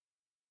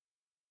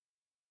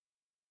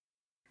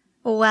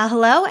Well,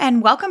 hello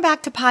and welcome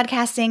back to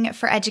Podcasting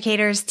for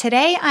Educators.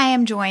 Today, I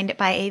am joined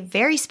by a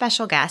very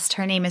special guest.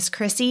 Her name is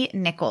Chrissy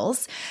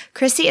Nichols.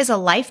 Chrissy is a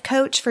life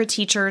coach for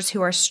teachers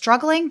who are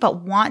struggling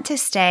but want to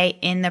stay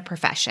in the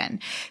profession.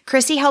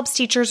 Chrissy helps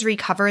teachers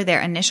recover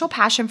their initial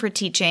passion for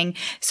teaching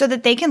so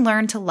that they can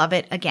learn to love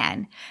it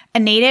again. A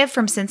native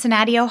from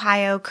Cincinnati,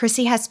 Ohio,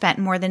 Chrissy has spent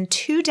more than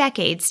 2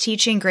 decades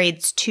teaching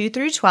grades 2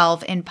 through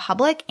 12 in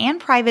public and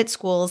private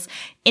schools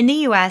in the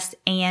U.S.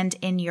 and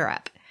in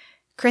Europe.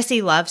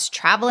 Chrissy loves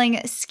traveling,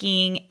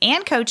 skiing,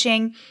 and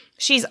coaching.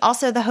 She's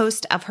also the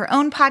host of her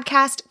own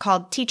podcast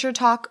called Teacher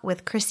Talk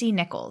with Chrissy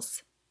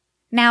Nichols.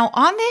 Now,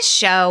 on this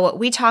show,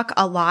 we talk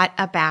a lot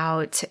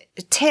about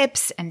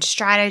tips and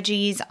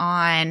strategies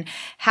on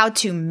how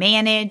to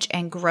manage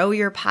and grow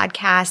your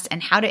podcast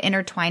and how to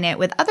intertwine it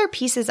with other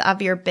pieces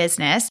of your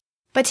business.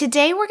 But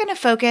today we're going to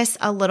focus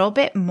a little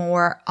bit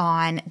more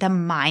on the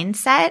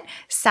mindset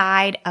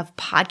side of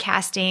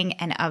podcasting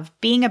and of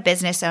being a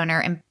business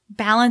owner and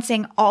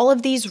balancing all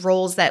of these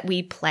roles that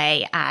we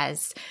play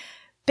as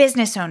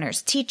business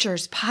owners,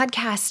 teachers,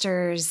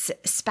 podcasters,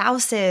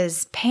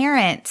 spouses,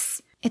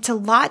 parents. It's a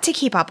lot to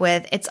keep up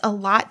with. It's a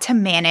lot to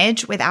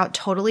manage without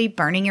totally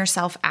burning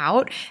yourself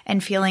out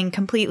and feeling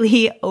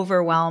completely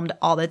overwhelmed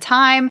all the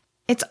time.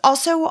 It's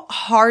also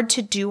hard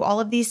to do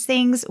all of these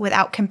things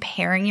without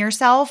comparing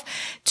yourself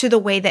to the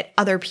way that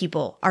other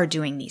people are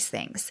doing these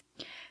things.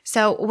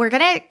 So we're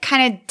going to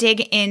kind of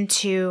dig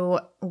into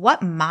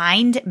what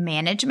mind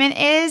management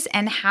is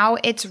and how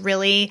it's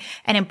really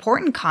an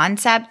important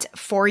concept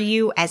for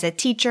you as a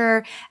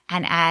teacher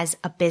and as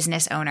a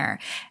business owner,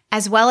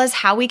 as well as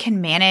how we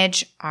can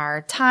manage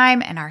our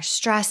time and our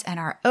stress and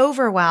our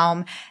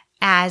overwhelm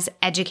as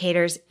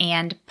educators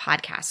and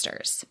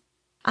podcasters.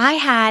 I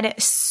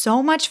had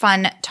so much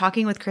fun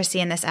talking with Chrissy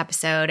in this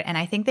episode, and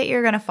I think that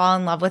you're going to fall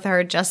in love with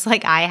her just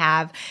like I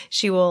have.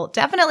 She will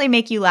definitely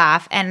make you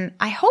laugh, and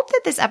I hope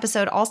that this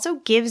episode also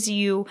gives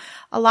you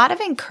a lot of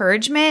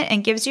encouragement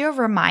and gives you a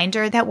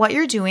reminder that what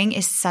you're doing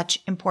is such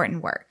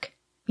important work.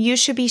 You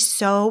should be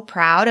so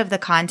proud of the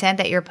content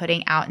that you're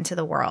putting out into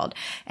the world,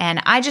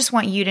 and I just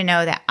want you to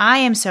know that I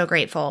am so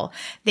grateful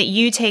that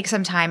you take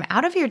some time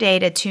out of your day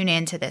to tune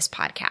into this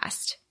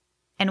podcast.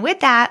 And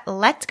with that,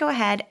 let's go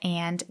ahead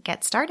and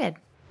get started.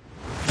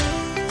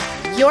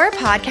 Your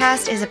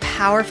podcast is a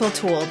powerful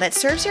tool that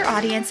serves your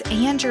audience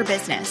and your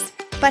business.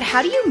 But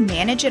how do you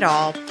manage it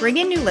all, bring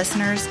in new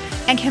listeners,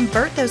 and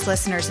convert those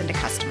listeners into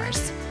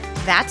customers?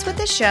 That's what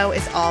this show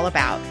is all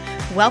about.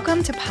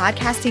 Welcome to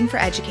Podcasting for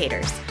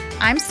Educators.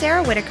 I'm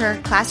Sarah Whitaker,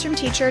 classroom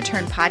teacher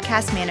turned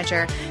podcast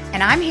manager,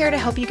 and I'm here to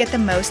help you get the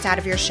most out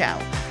of your show,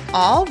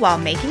 all while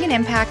making an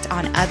impact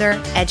on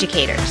other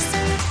educators.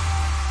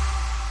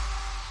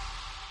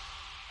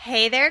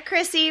 Hey there,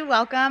 Chrissy.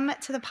 Welcome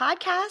to the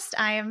podcast.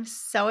 I am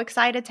so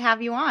excited to have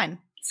you on.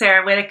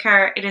 Sarah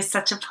Whitaker, it is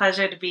such a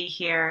pleasure to be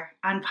here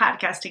on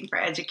Podcasting for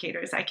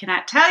Educators. I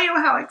cannot tell you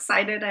how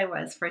excited I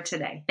was for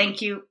today.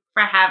 Thank you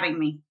for having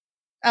me.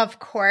 Of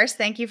course.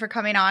 Thank you for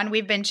coming on.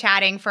 We've been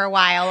chatting for a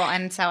while,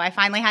 and so I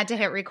finally had to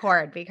hit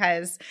record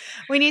because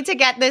we need to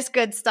get this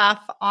good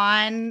stuff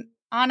on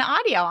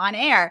audio, on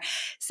air.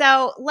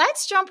 So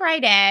let's jump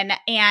right in,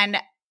 and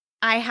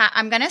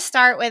I'm going to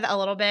start with a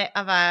little bit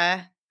of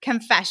a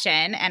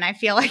confession, and I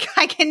feel like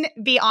I can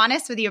be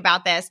honest with you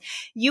about this.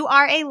 You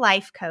are a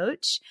life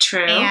coach.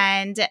 True.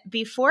 And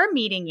before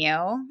meeting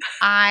you,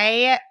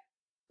 I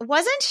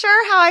wasn't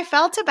sure how I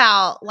felt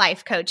about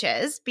life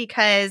coaches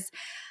because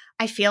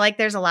I feel like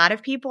there's a lot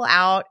of people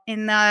out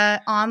in the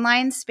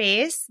online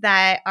space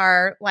that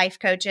are life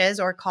coaches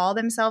or call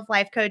themselves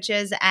life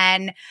coaches.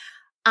 And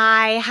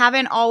I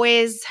haven't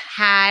always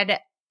had,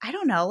 I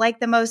don't know, like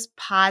the most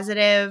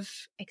positive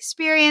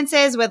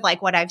experiences with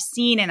like what I've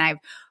seen, and I've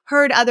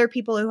heard other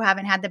people who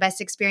haven't had the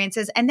best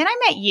experiences. And then I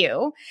met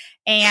you,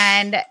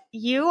 and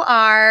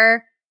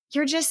you're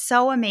just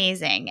so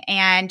amazing.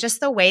 And just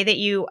the way that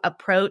you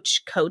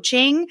approach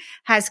coaching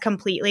has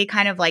completely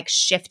kind of like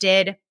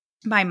shifted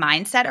my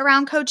mindset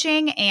around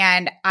coaching.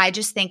 And I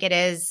just think it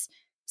is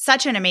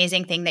such an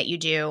amazing thing that you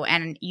do.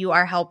 And you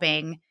are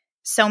helping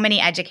so many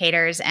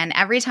educators. And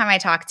every time I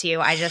talk to you,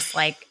 I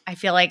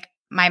feel like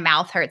my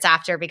mouth hurts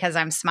after because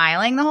I'm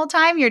smiling the whole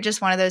time. You're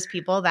just one of those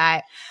people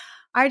that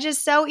are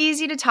just so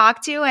easy to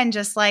talk to and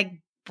just like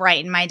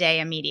brighten my day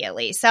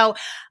immediately. So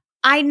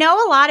I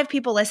know a lot of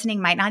people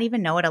listening might not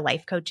even know what a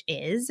life coach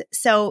is.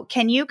 So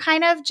can you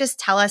kind of just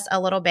tell us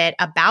a little bit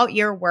about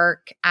your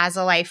work as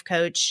a life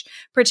coach,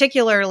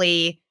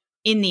 particularly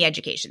in the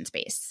education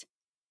space?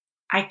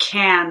 I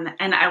can,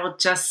 and I will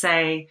just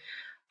say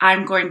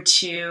I'm going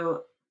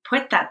to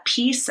put that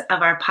piece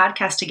of our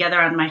podcast together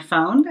on my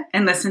phone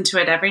and listen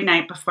to it every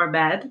night before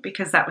bed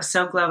because that was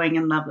so glowing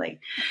and lovely.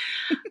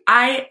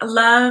 I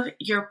love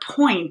your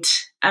point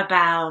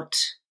about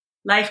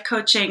life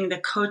coaching, the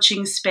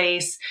coaching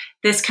space,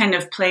 this kind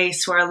of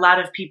place where a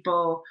lot of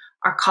people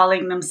are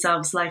calling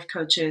themselves life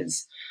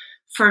coaches.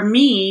 For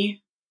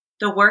me,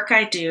 the work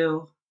I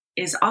do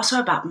is also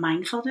about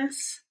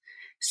mindfulness.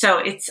 So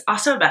it's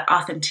also about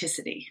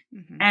authenticity.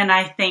 Mm-hmm. And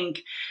I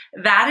think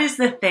that is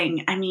the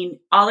thing. I mean,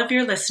 all of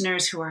your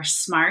listeners who are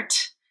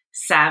smart,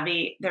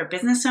 savvy, they're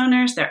business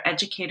owners, they're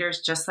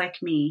educators just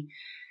like me.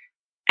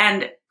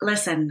 And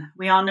listen,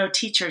 we all know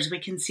teachers, we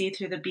can see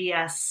through the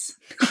BS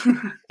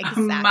a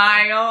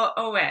mile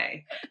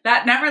away.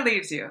 That never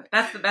leaves you.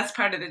 That's the best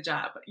part of the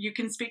job. You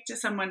can speak to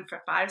someone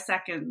for 5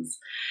 seconds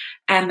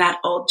and that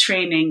old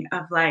training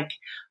of like,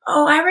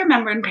 oh, I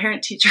remember in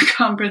parent-teacher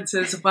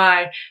conferences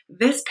why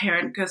this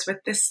parent goes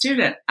with this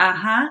student.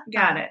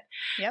 Got it.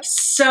 Yep.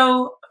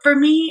 So for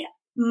me,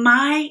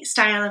 my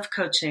style of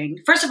coaching,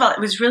 first of all, it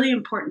was really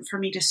important for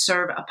me to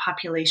serve a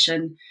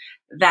population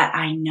that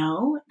I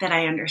know, that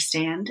I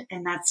understand,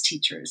 and that's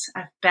teachers.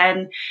 I've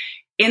been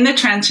in the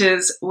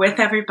trenches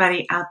with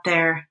everybody out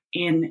there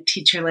in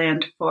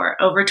Teacherland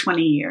for over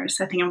 20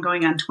 years. I think I'm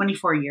going on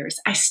 24 years.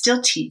 I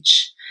still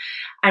teach.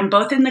 I'm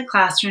both in the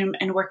classroom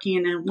and working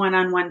in a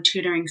one-on-one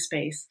tutoring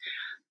space.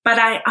 But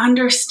I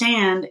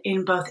understand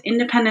in both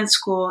independent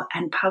school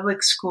and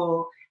public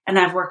school, and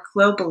I've worked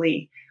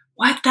globally,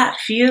 what that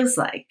feels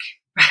like.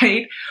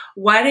 Right?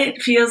 What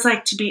it feels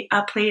like to be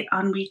up late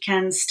on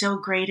weekends, still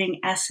grading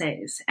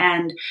essays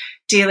and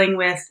dealing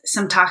with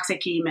some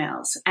toxic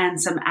emails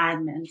and some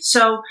admin.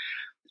 So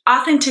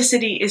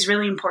authenticity is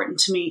really important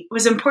to me. It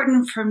was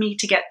important for me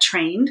to get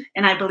trained.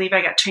 And I believe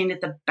I got trained at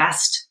the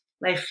best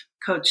life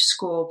coach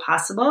school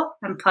possible.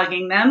 I'm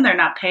plugging them. They're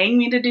not paying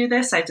me to do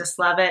this. I just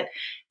love it.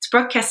 It's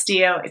Brooke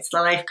Castillo. It's the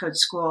Life Coach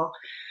School.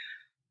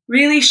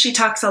 Really, she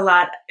talks a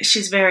lot.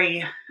 She's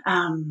very,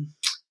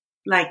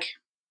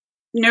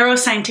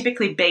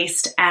 neuroscientifically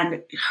based,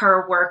 and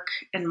her work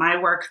and my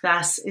work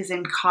thus is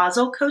in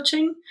causal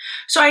coaching.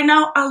 So I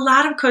know a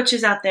lot of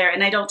coaches out there,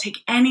 and I don't take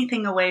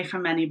anything away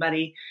from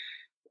anybody.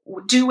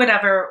 Do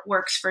whatever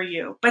works for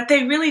you, but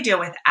they really deal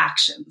with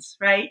actions,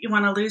 right? You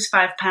want to lose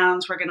 5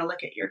 pounds. We're going to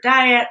look at your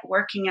diet,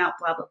 working out,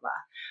 blah, blah, blah.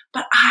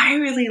 But I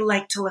really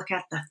like to look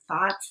at the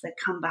thoughts that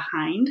come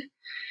behind.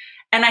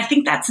 And I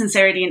think that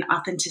sincerity and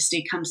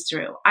authenticity comes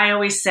through. I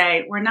always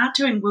say, we're not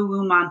doing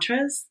woo-woo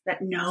mantras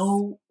that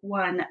no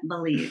one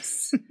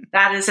believes.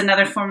 That is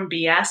another form of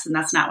BS, and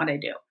that's not what I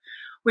do.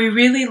 We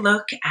really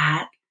look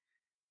at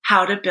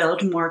how to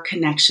build more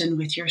connection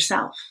with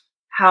yourself,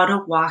 how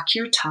to walk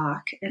your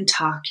talk and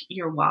talk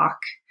your walk,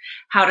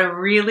 how to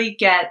really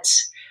get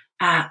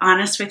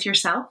honest with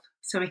yourself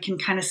so we can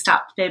kind of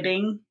stop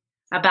fibbing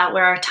about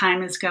where our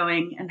time is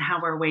going and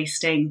how we're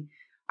wasting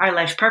our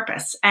life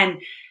purpose.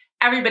 And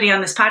everybody on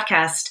this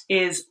podcast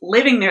is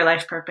living their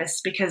life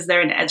purpose because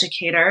they're an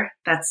educator.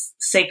 That's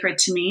sacred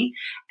to me.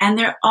 And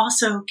they're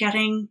also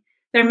getting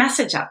their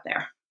message out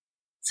there.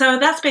 So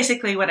that's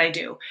basically what I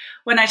do.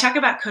 When I talk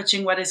about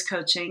coaching, what is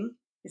coaching?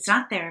 It's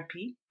not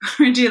therapy.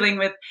 We're dealing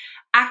with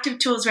active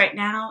tools right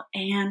now.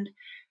 And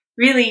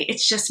really,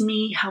 it's just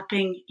me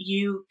helping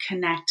you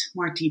connect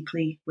more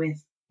deeply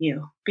with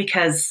you,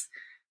 because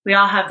we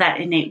all have that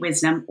innate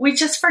wisdom. We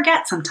just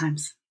forget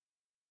sometimes.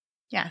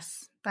 Yes.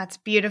 That's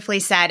beautifully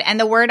said. And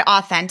the word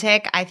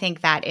authentic, I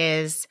think that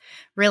is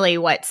really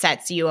what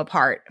sets you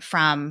apart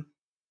from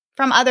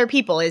other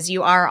people, is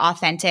you are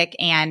authentic.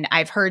 And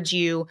I've heard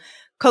you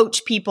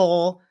coach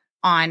people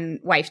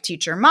on Wife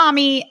Teacher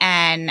Mommy,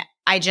 and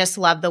I just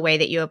love the way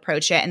that you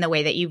approach it and the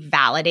way that you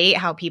validate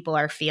how people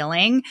are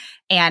feeling.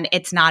 And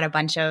it's not a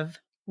bunch of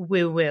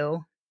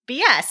woo-woo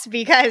BS,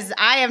 because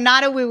I am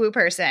not a woo-woo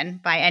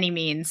person by any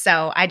means.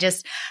 So I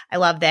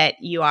love that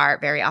you are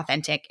very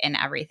authentic in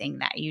everything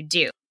that you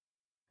do.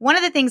 One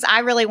of the things I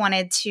really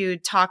wanted to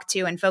talk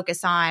to and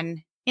focus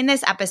on in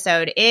this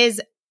episode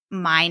is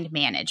mind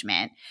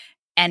management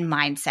and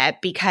mindset,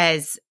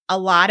 because a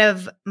lot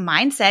of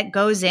mindset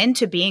goes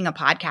into being a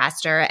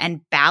podcaster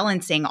and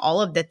balancing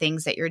all of the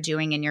things that you're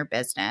doing in your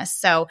business.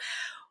 So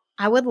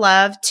I would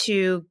love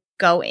to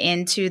go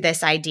into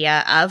this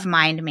idea of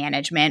mind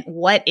management.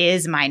 What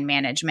is mind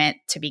management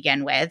to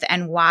begin with,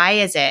 and why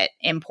is it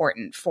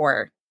important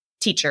for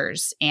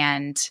teachers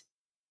and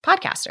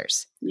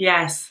podcasters?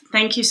 Yes.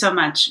 Thank you so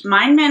much.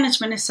 Mind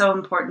management is so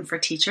important for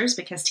teachers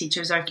because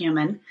teachers are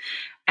human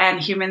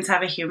and humans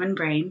have a human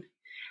brain.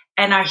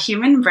 And our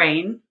human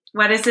brain,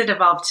 what does it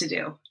evolve to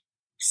do?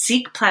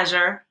 Seek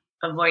pleasure,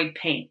 avoid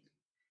pain.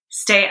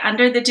 Stay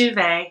under the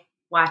duvet,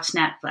 watch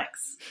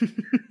Netflix.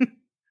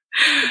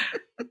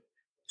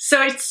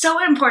 So it's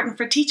so important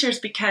for teachers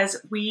because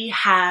we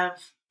have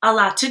a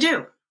lot to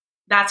do.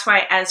 That's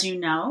why, as you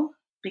know,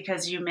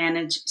 because you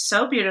manage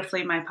so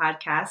beautifully my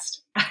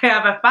podcast, I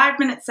have a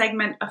 5-minute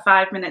segment, a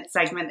 5-minute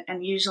segment,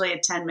 and usually a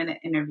 10-minute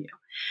interview.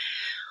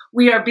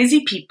 We are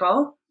busy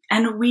people,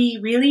 and we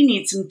really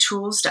need some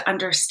tools to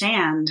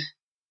understand,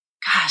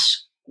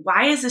 gosh,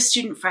 why is a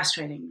student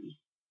frustrating me?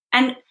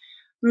 And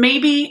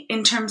maybe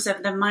in terms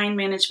of the mind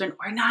management,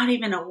 we're not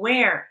even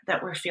aware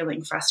that we're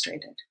feeling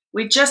frustrated.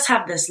 We just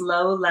have this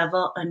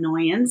low-level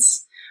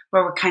annoyance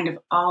where we're kind of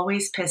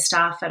always pissed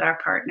off at our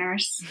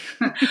partners,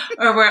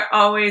 or we're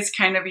always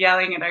kind of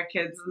yelling at our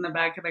kids in the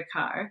back of the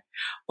car,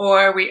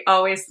 or we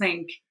always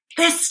think,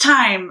 this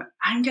time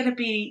I'm going to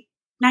be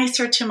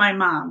nicer to my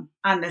mom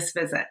on this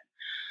visit.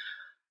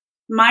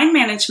 Mind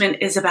management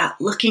is about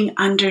looking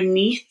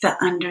underneath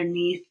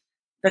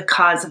the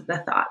cause of the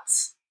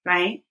thoughts,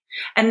 right?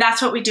 And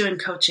that's what we do in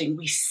coaching.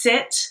 We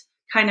sit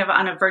kind of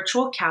on a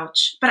virtual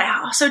couch, but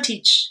I also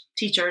teach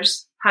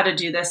teachers how to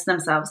do this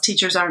themselves.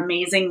 Teachers are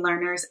amazing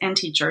learners and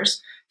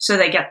teachers, so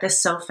they get this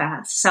so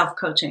fast,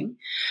 self-coaching.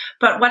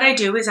 But what I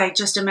do is I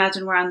just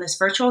imagine we're on this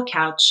virtual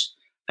couch,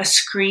 a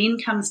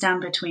screen comes down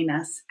between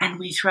us, and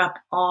we throw up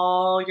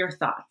all your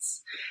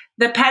thoughts.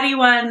 The petty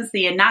ones,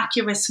 the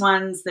innocuous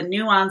ones, the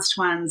nuanced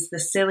ones, the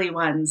silly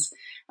ones.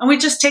 And we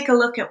just take a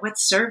look at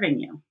what's serving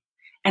you.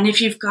 And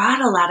if you've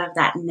got a lot of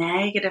that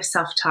negative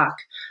self-talk,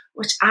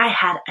 which I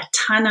had a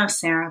ton of,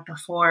 Sarah,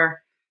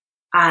 before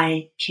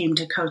I came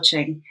to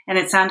coaching, and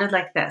it sounded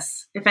like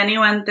this. If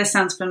anyone, this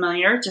sounds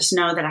familiar, just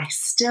know that I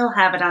still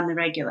have it on the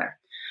regular.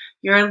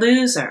 You're a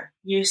loser.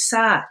 You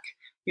suck.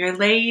 You're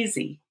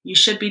lazy. You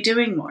should be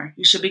doing more.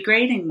 You should be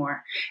grading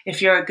more.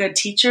 If you're a good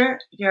teacher,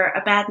 you're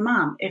a bad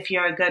mom. If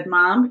you're a good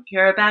mom,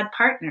 you're a bad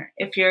partner.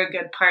 If you're a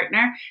good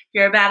partner,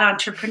 you're a bad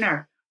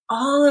entrepreneur.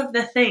 All of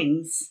the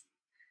things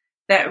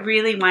that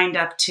really wind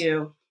up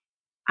to,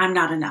 I'm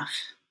not enough.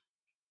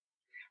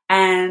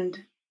 And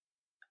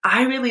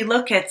I really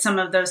look at some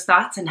of those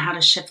thoughts and how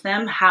to shift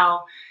them,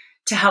 how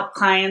to help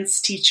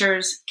clients,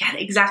 teachers get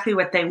exactly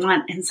what they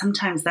want. And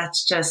sometimes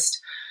that's just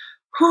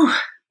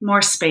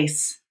more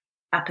space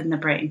up in the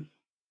brain.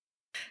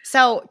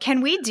 So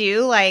can we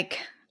do like,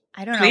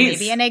 I don't know,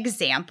 maybe an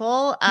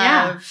example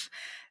of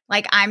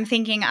like, I'm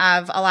thinking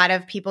of a lot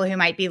of people who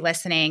might be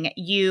listening.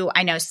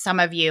 I know some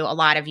of you, a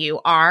lot of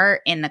you are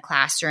in the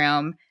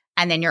classroom,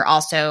 and then you're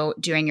also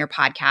doing your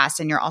podcast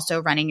and you're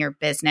also running your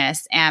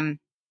business. And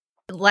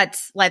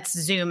let's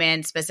zoom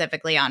in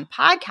specifically on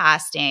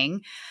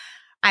podcasting.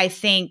 I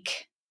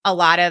think a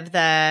lot of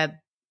the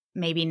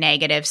maybe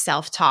negative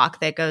self-talk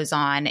that goes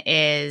on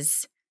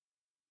is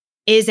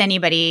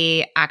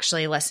anybody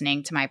actually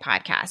listening to my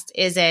podcast?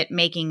 Is it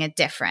making a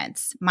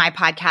difference? My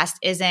podcast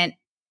isn't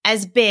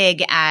as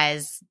big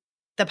as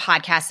the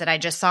podcast that I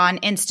just saw on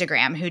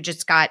Instagram, who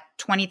just got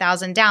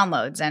 20,000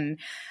 downloads and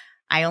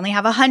I only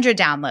have 100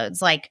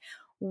 downloads. Like,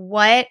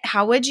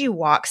 how would you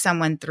walk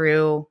someone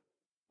through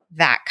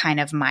that kind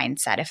of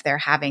mindset if they're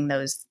having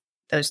those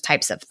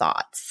types of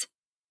thoughts?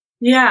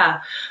 Yeah.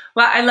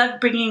 Well, I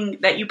love bringing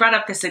that you brought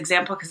up this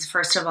example because,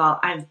 first of all,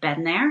 I've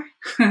been there.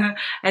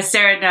 As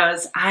Sarah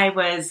knows, I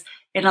was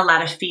in a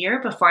lot of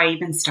fear before I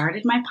even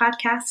started my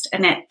podcast.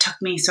 And it took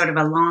me sort of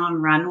a long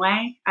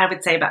runway, I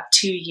would say about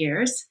 2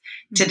 years,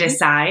 to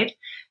decide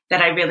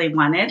that I really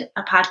wanted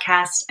a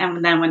podcast.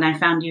 And then when I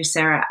found you,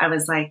 Sarah, I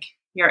was like,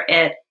 you're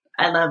it.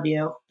 I love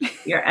you.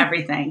 You're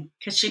everything.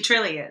 Because she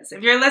truly is.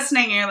 If you're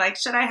listening and you're like,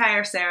 should I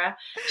hire Sarah?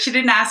 She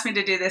didn't ask me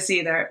to do this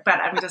either, but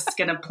I'm just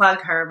going to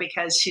plug her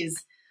because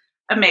she's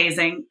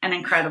amazing and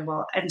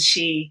incredible. And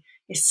she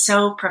is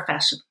so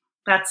professional.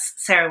 That's,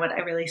 Sarah, what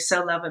I really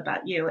so love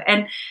about you.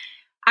 And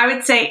I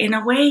would say, in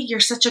a way, you're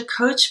such a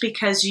coach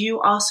because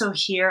you also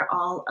hear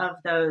all of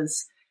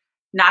those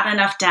not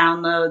enough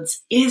downloads.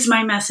 Is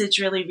my message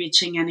really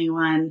reaching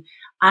anyone?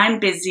 I'm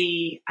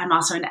busy. I'm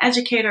also an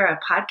educator, a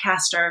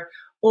podcaster.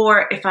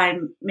 Or if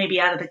I'm maybe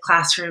out of the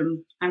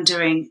classroom, I'm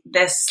doing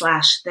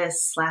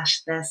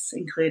this/this/this,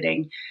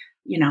 including,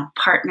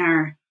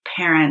 partner,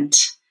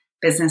 parent,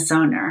 business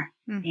owner,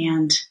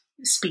 and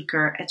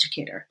speaker,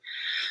 educator.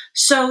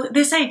 So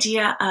this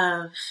idea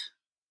of,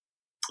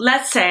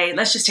 let's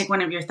just take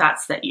one of your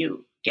thoughts that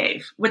you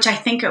gave, which I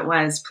think it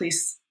was,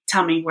 please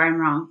tell me where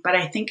I'm wrong, but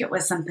I think it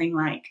was something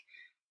like,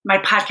 my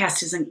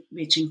podcast isn't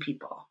reaching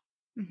people.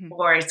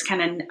 Or it's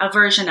kind of a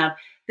version of,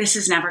 this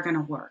is never going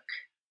to work.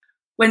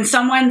 When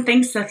someone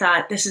thinks the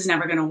thought, this is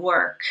never going to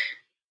work,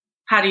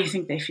 how do you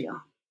think they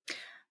feel?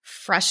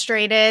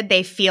 Frustrated.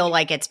 They feel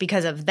like it's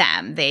because of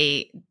them.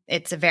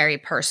 It's very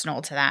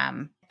personal to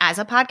them. As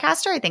a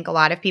podcaster, I think a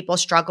lot of people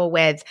struggle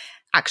with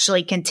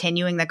actually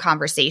continuing the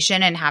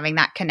conversation and having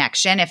that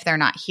connection. If they're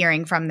not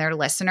hearing from their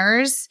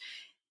listeners,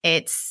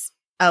 it's,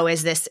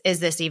 is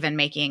this even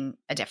making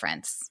a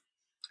difference?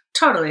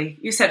 Totally.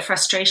 You said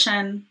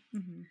frustration.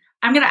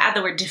 I'm going to add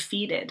the word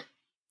defeated.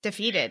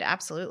 Defeated,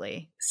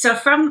 absolutely. So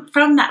from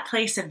that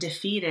place of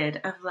defeated,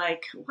 of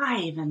like,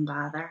 why even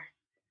bother?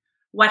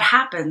 What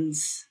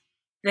happens?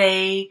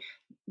 The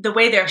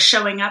way they're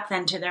showing up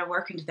then to their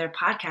work and to their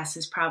podcast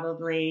is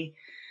probably,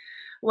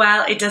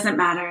 well, it doesn't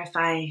matter if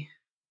I,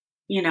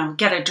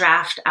 get a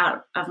draft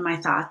out of my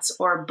thoughts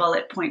or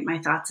bullet point my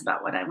thoughts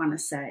about what I want to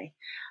say.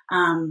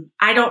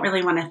 I don't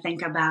really want to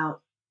think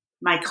about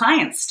my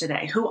clients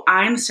today, who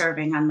I'm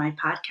serving on my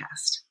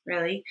podcast,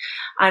 really.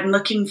 I'm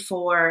looking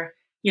for,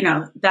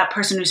 that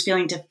person who's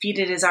feeling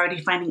defeated is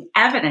already finding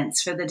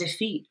evidence for the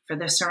defeat, for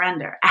the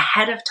surrender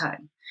ahead of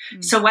time.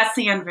 So what's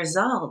the end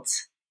result?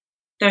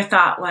 Their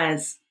thought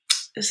was,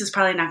 this is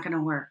probably not going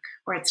to work,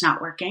 or it's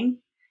not working.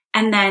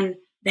 And then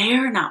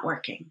they're not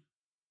working.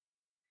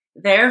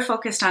 They're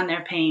focused on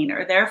their pain,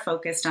 or they're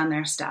focused on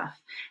their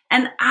stuff.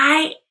 And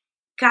I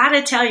got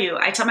to tell you,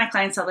 I tell my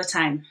clients all the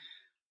time,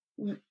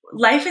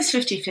 life is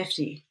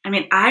 50-50. I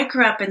mean, I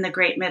grew up in the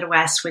great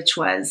Midwest, which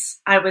was,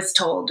 I was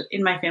told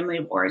in my family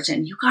of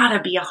origin, you got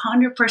to be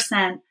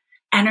 100%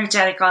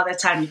 energetic all the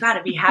time. You got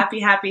to be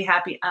happy, happy,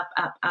 happy, up,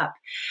 up, up.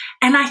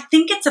 And I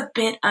think it's a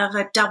bit of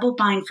a double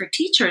bind for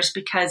teachers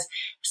because,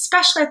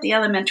 especially at the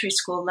elementary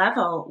school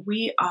level,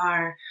 we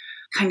are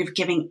kind of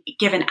given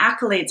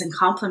accolades and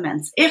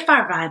compliments if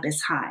our vibe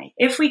is high,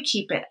 if we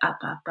keep it up,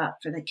 up, up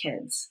for the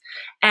kids.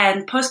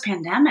 And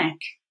post-pandemic,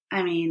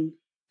 I mean,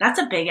 that's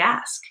a big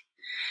ask.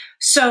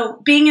 So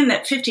being in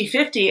that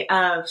 50-50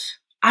 of,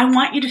 I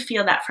want you to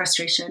feel that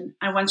frustration.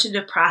 I want you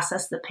to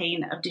process the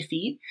pain of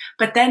defeat,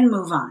 but then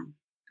move on.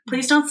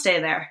 Please don't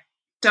stay there.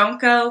 Don't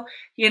go,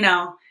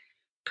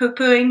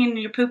 poo-pooing in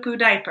your poo-poo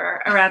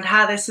diaper around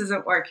how this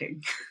isn't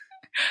working.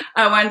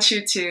 I want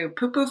you to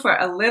poo-poo for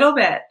a little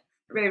bit,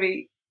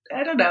 maybe,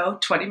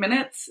 20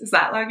 minutes. Is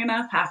that long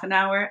enough? Half an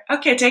hour?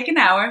 Okay, take an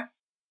hour.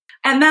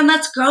 And then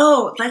let's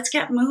go. Let's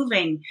get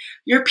moving.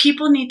 Your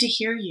people need to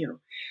hear you.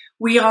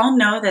 We all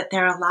know that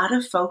there are a lot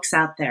of folks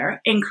out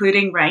there,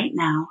 including right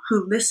now,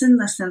 who listen,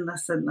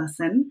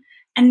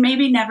 and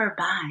maybe never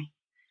buy.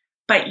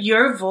 But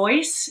your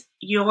voice,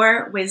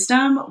 your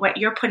wisdom, what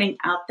you're putting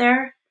out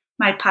there,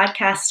 my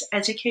podcast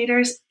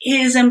educators,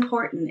 is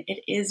important.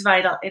 It is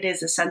vital. It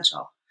is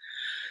essential.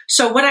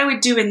 So what I would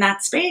do in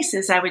that space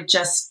is I would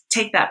just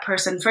take that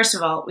person. First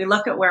of all, we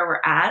look at where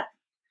we're at.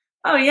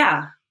 Oh,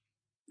 yeah,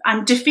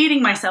 I'm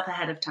defeating myself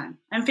ahead of time.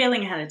 I'm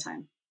failing ahead of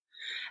time.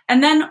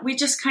 And then we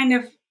just kind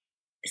of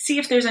see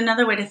if there's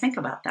another way to think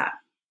about that.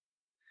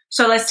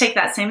 So let's take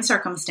that same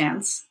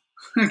circumstance.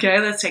 Okay,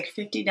 let's take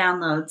 50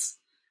 downloads.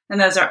 And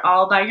those are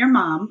all by your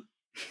mom.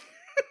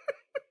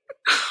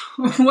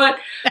 What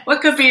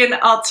could be an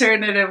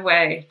alternative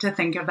way to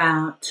think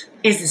about,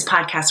 is this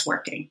podcast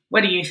working?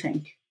 What do you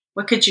think?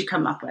 What could you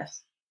come up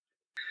with?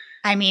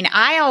 I mean,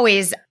 I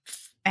always,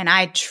 and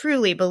I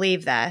truly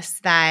believe this,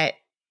 that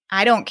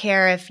I don't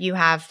care if you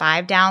have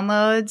 5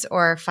 downloads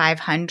or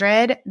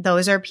 500.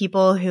 Those are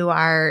people who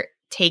are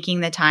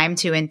taking the time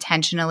to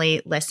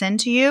intentionally listen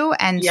to you.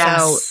 And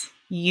so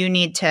you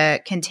need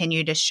to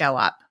continue to show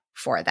up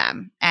for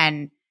them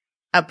and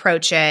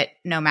approach it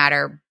no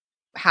matter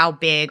how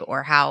big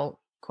or how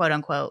quote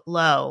unquote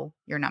low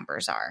your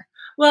numbers are.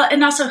 Well,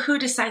 and also who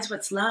decides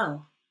what's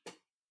low?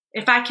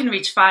 If I can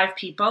reach 5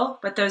 people,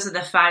 but those are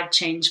the 5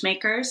 change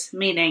makers,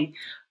 meaning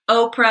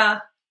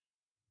Oprah,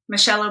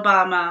 Michelle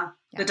Obama,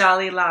 the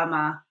Dalai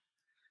Lama,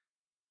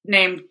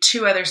 name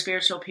 2 other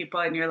spiritual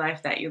people in your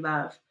life that you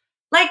love.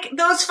 Like,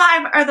 those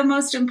 5 are the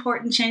most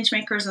important change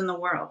makers in the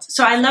world.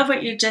 So I love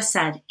what you just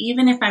said.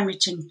 Even if I'm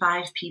reaching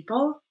 5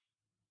 people,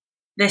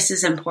 this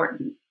is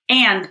important.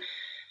 And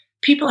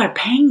people are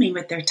paying me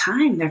with their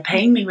time. They're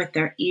paying me with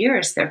their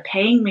ears. They're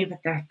paying me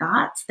with their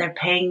thoughts. They're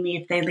paying me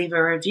if they leave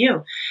a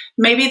review.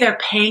 Maybe they're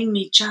paying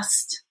me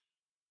just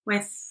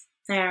with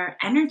their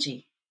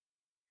energy.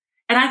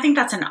 And I think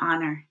that's an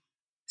honor.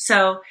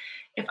 So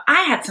if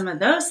I had some of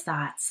those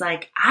thoughts,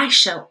 like, I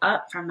show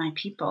up for my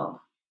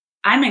people,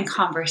 I'm in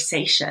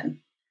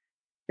conversation.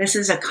 This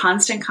is a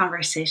constant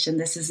conversation.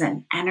 This is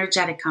an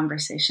energetic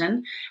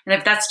conversation. And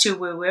if that's too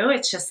woo-woo,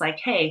 it's just like,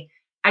 hey,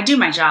 I do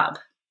my job.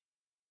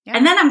 Yeah.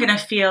 And then I'm going to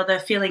feel the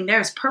feeling there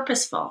is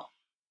purposeful,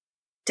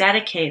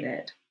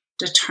 dedicated,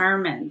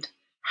 determined,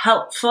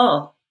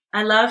 helpful.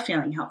 I love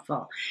feeling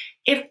helpful.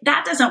 If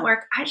that doesn't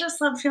work, I just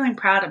love feeling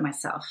proud of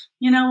myself.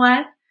 You know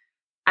what?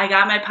 I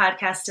got my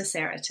podcast to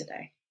Sarah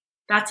today.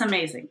 That's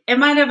amazing. It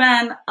might have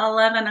been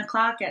 11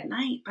 o'clock at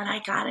night, but I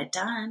got it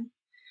done.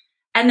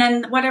 And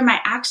then what are my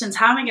actions?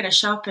 How am I going to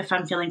show up if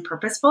I'm feeling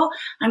purposeful?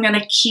 I'm going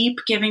to keep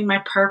giving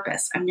my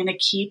purpose. I'm going to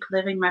keep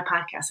living my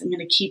podcast. I'm going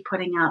to keep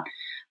putting out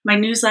my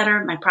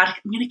newsletter, my product.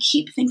 I'm going to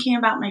keep thinking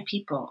about my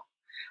people.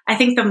 I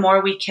think the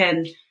more we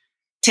can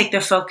take the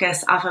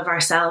focus off of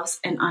ourselves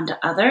and onto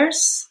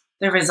others,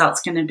 the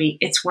result's going to be,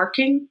 it's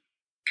working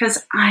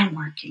because I'm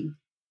working.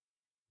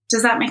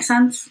 Does that make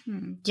sense?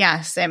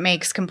 Yes, it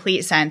makes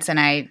complete sense. And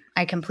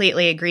I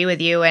completely agree with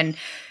you. And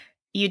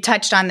you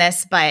touched on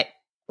this, but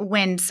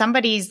when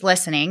somebody's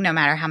listening, no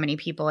matter how many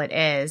people it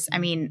is, I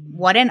mean,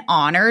 what an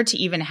honor to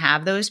even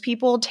have those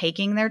people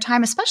taking their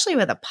time, especially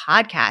with a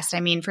podcast. I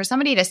mean, for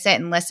somebody to sit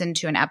and listen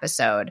to an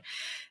episode,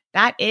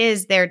 that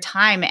is their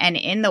time. And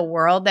in the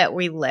world that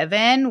we live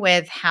in,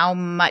 with how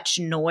much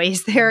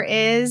noise there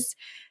is,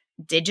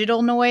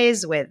 digital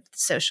noise with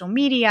social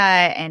media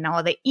and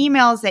all the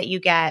emails that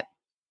you get,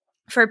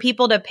 for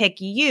people to pick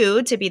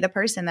you to be the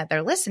person that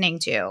they're listening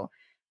to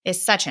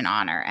is such an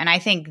honor. And I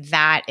think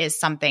that is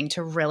something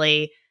to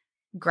really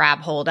grab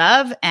hold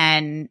of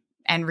and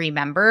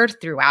remember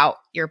throughout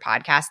your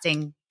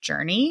podcasting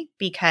journey,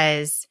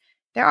 because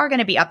there are going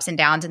to be ups and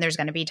downs, and there's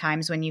going to be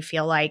times when you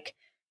feel like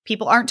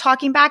people aren't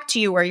talking back to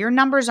you, or your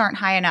numbers aren't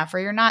high enough, or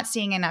you're not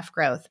seeing enough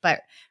growth.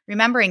 But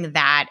remembering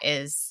that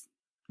is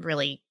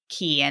really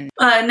key. And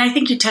I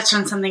think you touched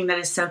on something that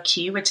is so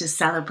key, which is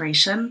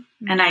celebration.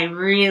 And I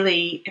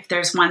really, if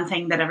there's one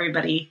thing that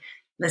everybody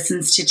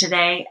listens to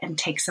today and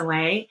takes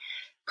away,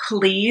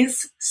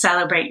 please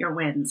celebrate your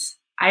wins.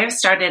 I have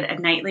started a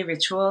nightly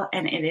ritual,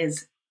 and it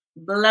is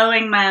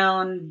blowing my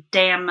own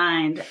damn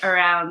mind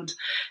around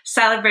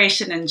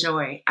celebration and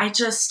joy. I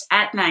just,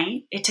 at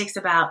night, it takes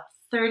about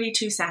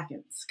 32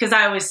 seconds because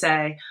I always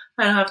say,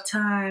 I don't have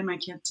time, I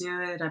can't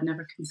do it, I'm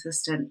never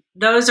consistent.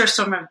 Those are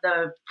some of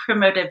the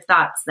primitive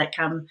thoughts that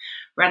come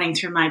running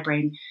through my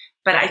brain.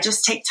 But I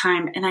just take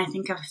time and I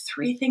think of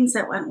 3 things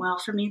that went well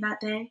for me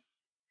that day.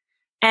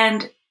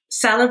 And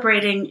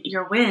celebrating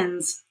your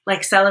wins,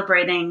 like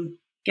celebrating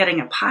getting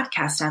a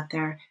podcast out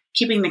there,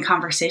 keeping the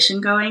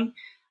conversation going.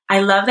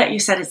 I love that you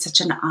said it's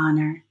such an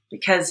honor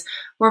because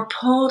we're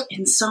pulled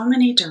in so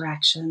many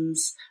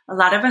directions. A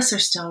lot of us are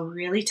still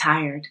really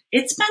tired.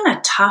 It's been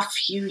a tough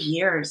few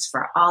years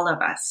for all of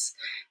us.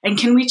 And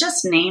can we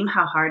just name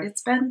how hard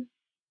it's been?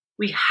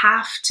 We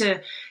have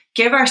to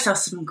give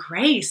ourselves some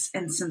grace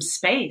and some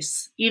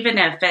space, even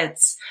if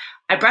it's,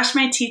 I brushed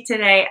my teeth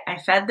today, I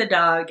fed the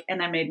dog,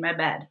 and I made my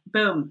bed.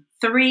 Boom.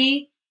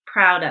 3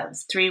 proud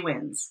ofs, 3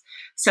 wins.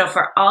 So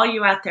for all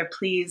you out there,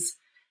 please,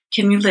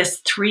 can you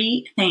list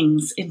 3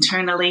 things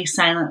internally,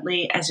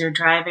 silently, as you're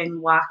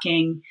driving,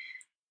 walking,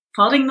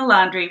 folding the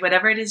laundry,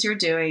 whatever it is you're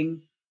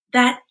doing,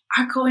 that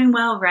are going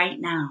well right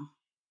now?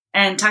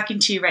 And talking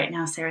to you right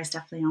now, Sarah, is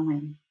definitely a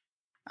win.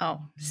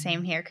 Oh,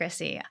 same here,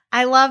 Chrissy.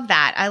 I love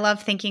that. I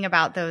love thinking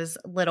about those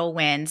little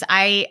wins.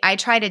 I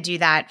try to do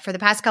that for the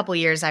past couple of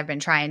years. I've been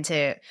trying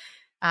to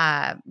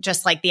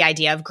just like the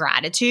idea of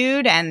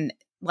gratitude and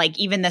like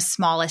even the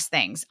smallest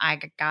things. I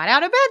got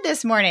out of bed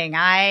this morning.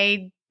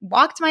 I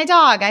walked my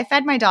dog. I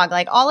fed my dog.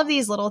 Like all of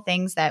these little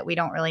things that we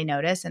don't really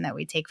notice and that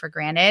we take for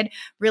granted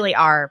really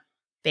are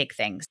big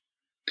things.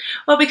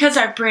 Well, because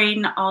our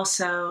brain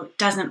also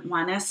doesn't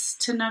want us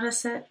to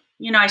notice it.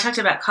 You know, I talked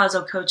about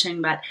causal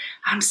coaching, but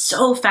I'm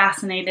so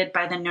fascinated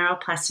by the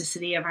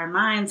neuroplasticity of our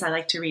minds. I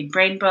like to read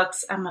brain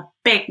books. I'm a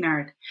big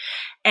nerd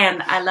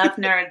and I love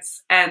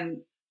nerds.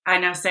 And I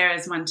know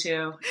Sarah's one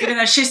too, even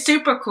though she's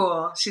super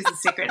cool. She's a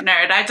secret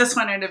nerd. I just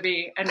want her to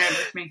be a nerd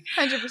with me.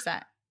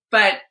 100%.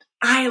 But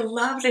I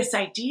love this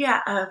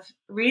idea of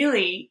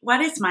really what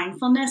is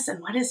mindfulness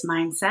and what is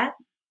mindset?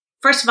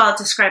 First of all,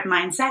 describe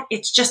mindset.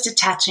 It's just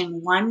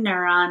attaching one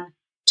neuron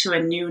to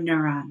a new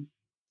neuron.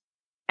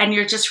 And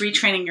you're just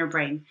retraining your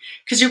brain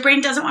because your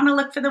brain doesn't want to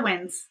look for the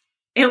wins.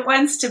 It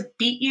wants to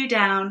beat you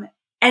down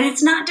and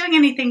it's not doing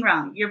anything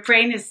wrong. Your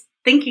brain is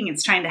thinking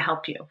it's trying to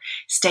help you.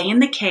 Stay in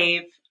the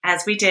cave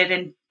as we did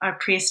in our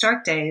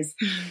prehistoric days.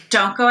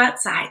 Don't go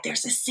outside.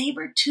 There's a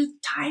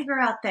saber-toothed tiger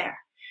out there.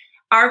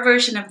 Our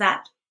version of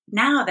that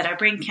now that our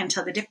brain can't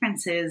tell the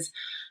difference is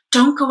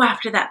don't go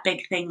after that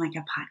big thing like a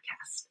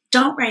podcast.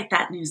 Don't write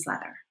that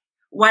newsletter.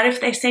 What if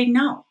they say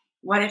no?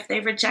 What if they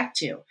reject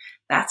you?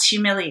 That's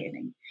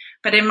humiliating.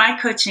 But in my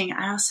coaching,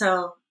 I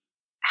also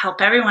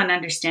help everyone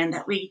understand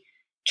that we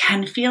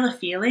can feel a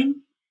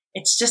feeling.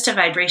 It's just a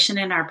vibration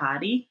in our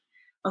body.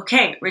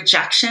 Okay,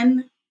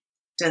 rejection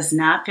does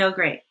not feel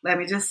great. Let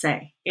me just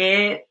say,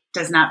 it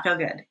does not feel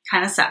good.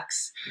 Kind of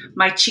sucks.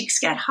 My cheeks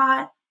get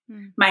hot.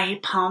 My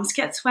palms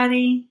get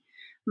sweaty.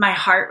 My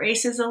heart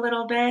races a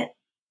little bit.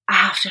 I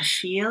have to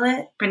feel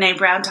it. Brene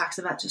Brown talks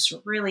about just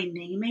really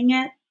naming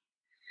it.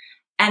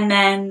 And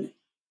then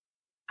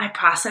I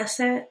process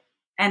it.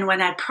 And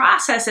when I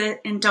process it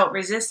and don't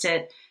resist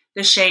it,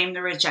 the shame,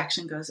 the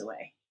rejection goes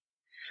away.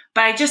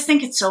 But I just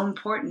think it's so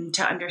important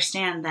to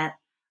understand that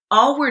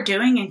all we're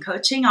doing in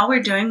coaching, all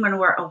we're doing when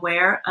we're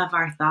aware of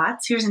our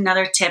thoughts, here's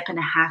another tip and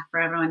a hack for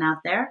everyone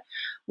out there.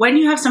 When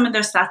you have some of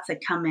those thoughts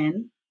that come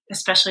in,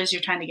 especially as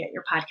you're trying to get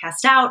your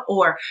podcast out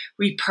or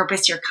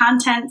repurpose your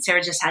content,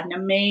 Sarah just had an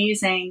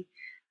amazing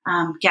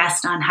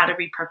guest on how to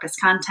repurpose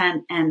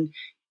content and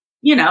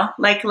you know,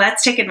 like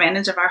let's take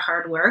advantage of our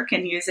hard work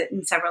and use it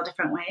in several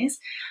different ways,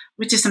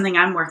 which is something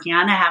I'm working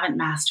on. I haven't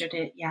mastered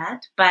it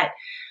yet. But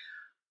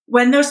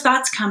when those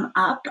thoughts come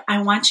up,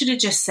 I want you to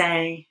just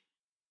say,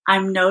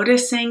 I'm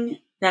noticing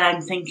that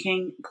I'm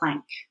thinking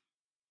blank.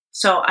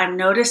 So I'm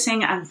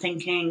noticing I'm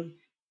thinking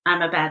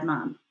I'm a bad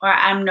mom, or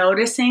I'm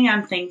noticing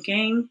I'm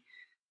thinking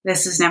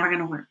this is never going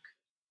to work,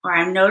 or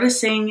I'm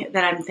noticing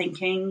that I'm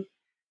thinking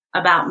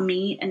about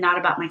me and not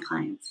about my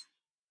clients.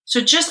 So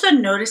just the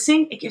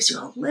noticing, it gives you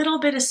a little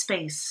bit of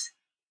space.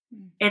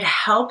 It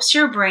helps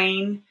your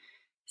brain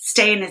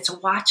stay in its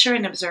watcher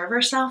and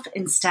observer self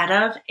instead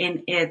of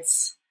in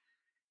its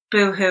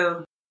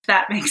boo-hoo. If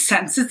that makes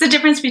sense. It's the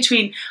difference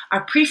between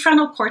our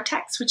prefrontal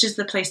cortex, which is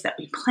the place that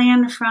we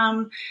plan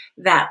from,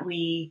 that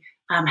we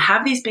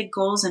have these big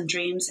goals and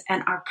dreams,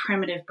 and our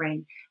primitive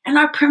brain. And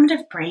our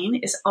primitive brain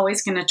is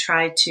always going to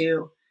try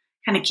to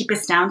kind of keep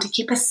us down, to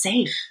keep us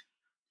safe.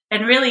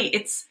 And really,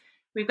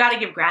 we've got to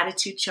give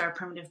gratitude to our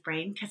primitive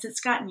brain because it's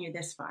gotten you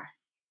this far.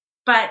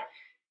 But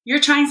you're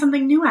trying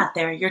something new out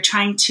there. You're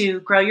trying to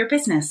grow your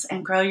business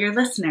and grow your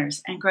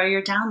listeners and grow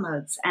your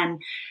downloads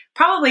and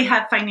probably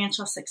have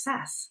financial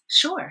success.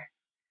 Sure.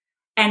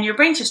 And your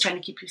brain's just trying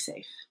to keep you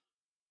safe.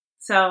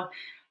 So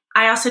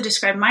I also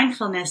describe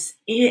mindfulness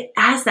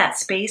as that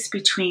space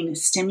between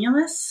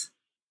stimulus,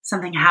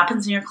 something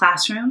happens in your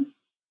classroom,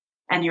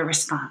 and your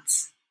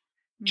response.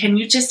 Can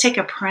you just take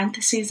a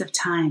parenthesis of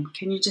time?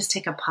 Can you just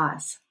take a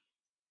pause?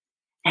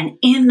 And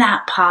in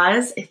that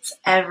pause, it's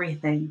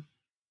everything.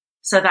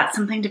 So that's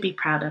something to be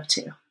proud of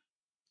too.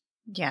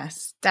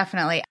 Yes,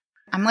 definitely.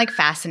 I'm like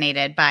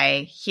fascinated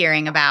by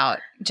hearing about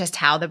just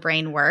how the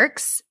brain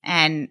works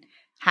and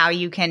how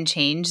you can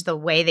change the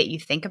way that you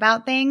think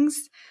about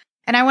things.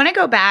 And I want to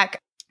go back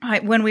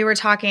when we were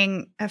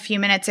talking a few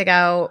minutes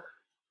ago,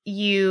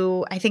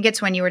 I think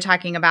it's when you were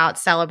talking about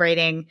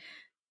celebrating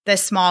the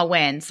small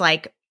wins.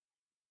 Like,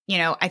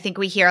 I think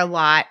we hear a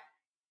lot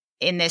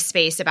in this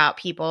space about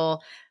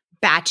people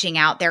batching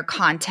out their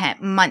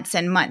content months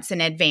and months in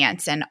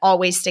advance and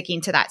always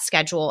sticking to that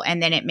schedule.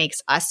 And then it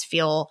makes us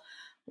feel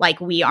like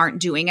we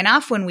aren't doing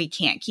enough when we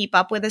can't keep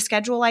up with a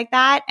schedule like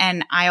that.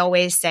 And I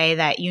always say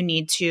that you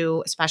need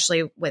to,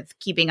 especially with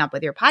keeping up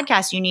with your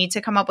podcast, you need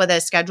to come up with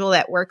a schedule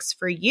that works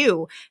for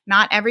you.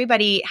 Not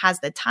everybody has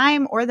the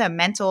time or the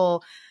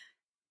mental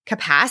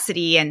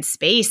capacity and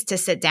space to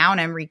sit down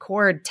and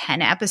record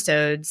 10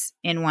 episodes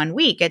in 1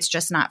 week. It's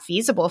just not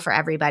feasible for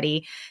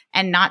everybody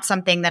and not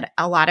something that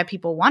a lot of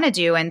people want to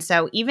do. And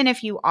so even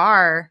if you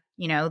are,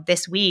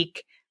 this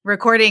week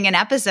recording an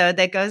episode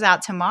that goes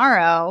out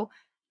tomorrow,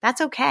 that's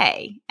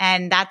okay.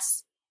 And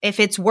if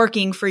it's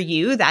working for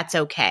you, that's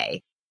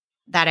okay.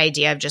 That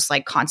idea of just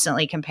like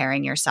constantly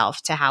comparing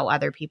yourself to how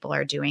other people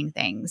are doing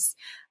things.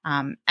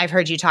 I've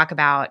heard you talk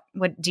about,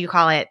 what do you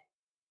call it?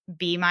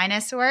 B-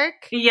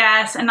 work?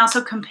 Yes. And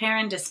also compare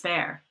and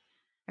despair.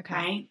 Okay.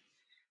 Right?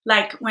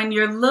 Like when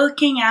you're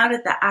looking out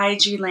at the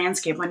IG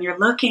landscape, when you're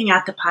looking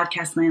at the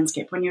podcast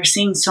landscape, when you're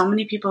seeing so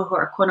many people who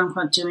are quote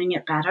unquote doing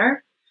it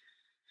better,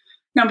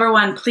 number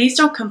one, please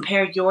don't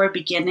compare your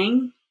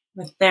beginning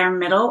with their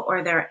middle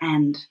or their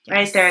end, yes.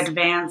 right? Their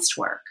advanced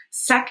work.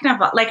 Second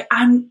of all, like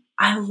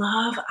I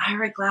love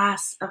Ira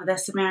Glass of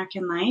This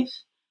American Life.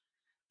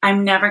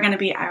 I'm never going to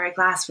be Ira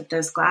Glass with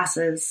those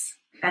glasses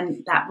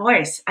and that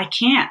voice. I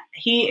can't.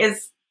 He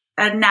is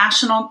a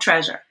national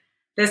treasure.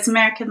 This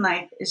American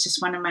Life is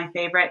just one of my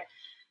favorite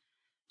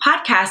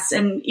podcasts.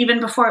 And even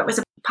before it was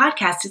a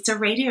podcast, it's a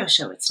radio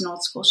show. It's an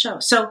old school show.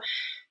 So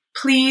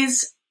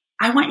please,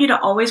 I want you to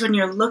always, when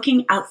you're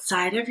looking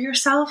outside of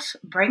yourself,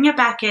 bring it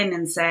back in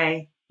and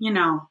say,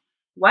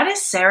 what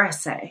does Sarah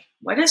say?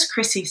 What does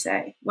Chrissy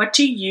say? What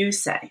do you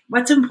say?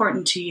 What's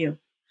important to you?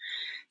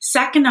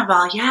 Second of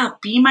all,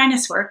 B-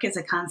 work is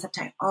a concept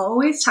I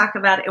always talk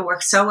about. It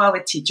works so well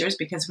with teachers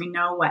because we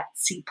know what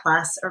C+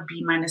 or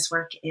B-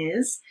 work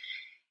is.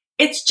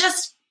 It's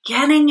just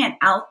getting it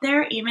out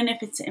there, even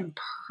if it's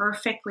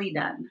imperfectly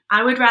done.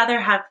 I would rather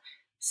have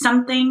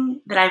something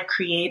that I've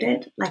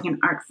created, like an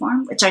art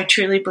form, which I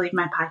truly believe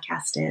my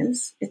podcast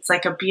is. It's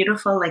like a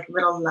beautiful, like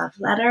little love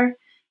letter,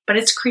 but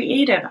it's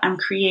creative. I'm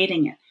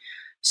creating it.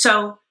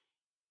 So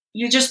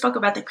you just spoke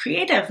about the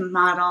creative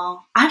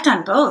model. I've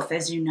done both,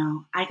 as you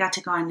know. I got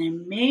to go on an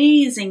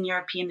amazing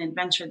European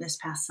adventure this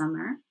past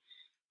summer.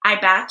 I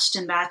batched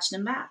and batched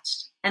and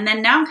batched. And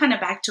then now I'm kind of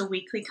back to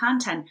weekly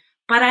content.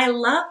 But I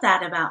love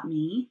that about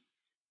me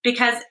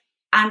because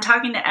I'm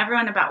talking to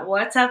everyone about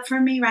what's up for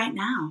me right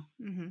now.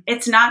 Mm-hmm.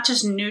 It's not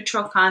just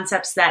neutral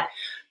concepts that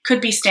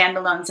could be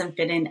standalones and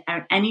fit in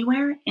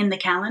anywhere in the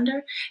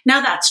calendar.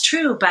 Now that's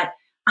true, but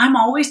I'm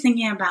always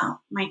thinking about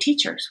my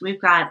teachers. We've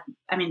got,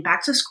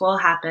 back to school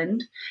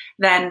happened.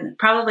 Then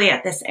probably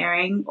at this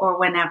airing or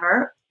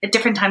whenever, at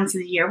different times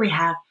of the year, we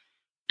have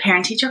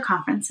parent-teacher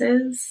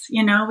conferences.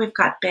 We've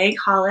got big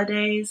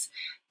holidays.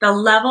 The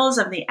levels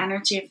of the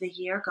energy of the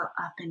year go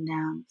up and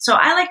down. So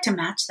I like to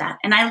match that.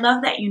 And I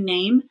love that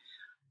you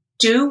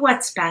do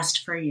what's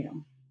best for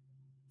you.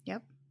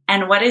 Yep.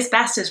 And what is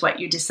best is what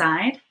you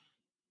decide,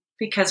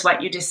 because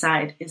what you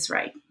decide is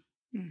right.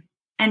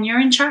 And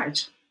you're in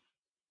charge.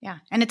 Yeah.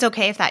 And it's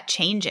okay if that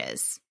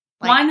changes.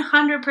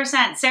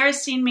 100%.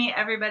 Sarah's seen me,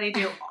 everybody,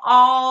 do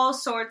all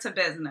sorts of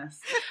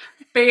business.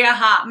 Be a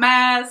hot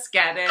mess,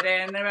 get it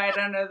in right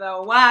under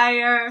the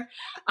wire,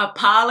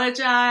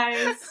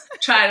 apologize,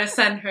 try to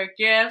send her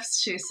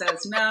gifts. She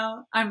says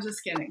no. I'm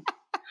just kidding.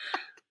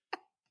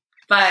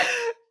 But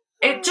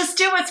just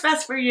do what's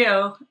best for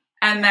you,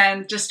 and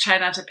then just try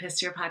not to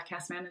piss your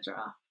podcast manager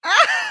off.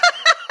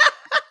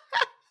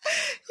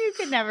 You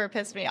could never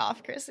piss me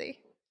off, Chrissy.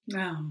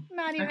 No.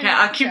 Not even. Okay,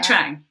 I'll keep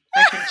trying.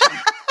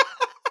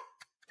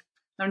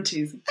 I'm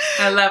teasing.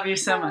 I love you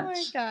so much. Oh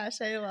my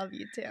gosh, I love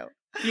you too.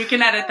 You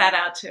can edit that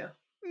out too.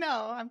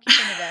 No, I'm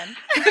keeping it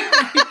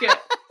in. Good.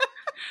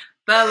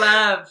 The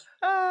love.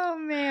 Oh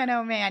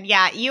man.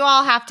 Yeah, you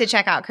all have to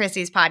check out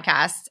Chrissy's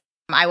podcast.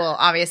 I will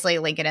obviously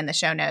link it in the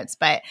show notes,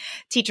 but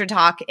Teacher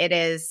Talk,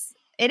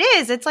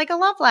 it's like a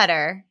love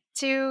letter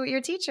to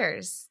your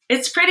teachers.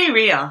 It's pretty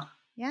real.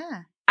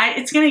 Yeah.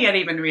 It's going to get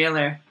even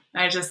realer.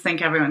 I just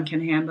think everyone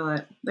can handle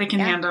it. They can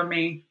handle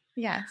me.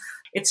 Yes.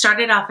 It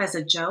started off as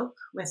a joke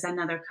with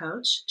another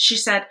coach. She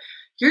said,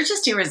 "You're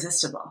just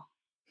irresistible."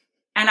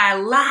 And I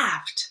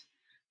laughed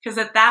because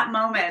at that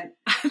moment,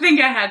 I think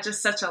I had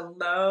just such a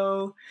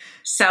low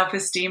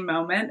self-esteem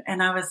moment.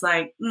 And I was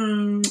like,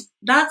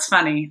 that's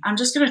funny. I'm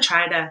just going to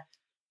try to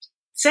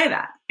say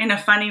that in a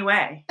funny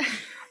way.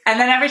 And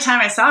then every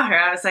time I saw her,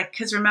 I was like,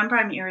 because remember,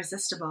 I'm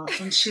irresistible.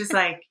 And she's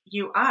like,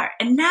 you are.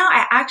 And now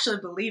I actually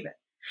believe it.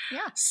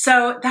 Yeah.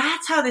 So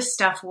that's how this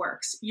stuff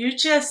works. You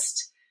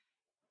just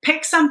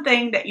pick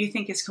something that you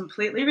think is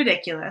completely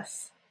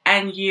ridiculous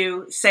and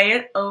you say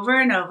it over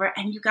and over,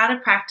 and you got to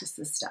practice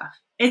this stuff.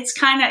 It's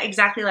kind of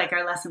exactly like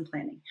our lesson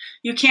planning.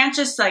 You can't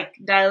just like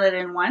dial it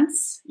in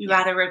once. You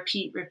got to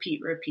repeat.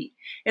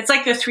 It's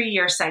like the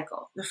 3-year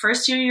cycle. The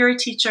first year you're a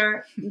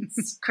teacher,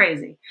 it's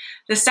crazy.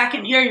 The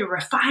second year you're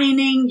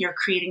refining, you're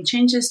creating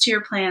changes to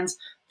your plans.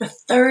 The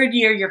third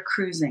year you're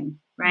cruising,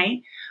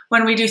 right?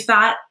 When we do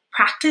thought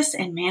practice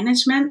and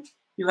management,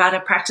 you got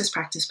to practice.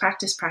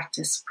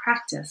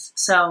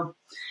 So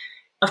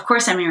of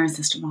course I'm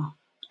irresistible,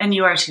 and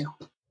you are too.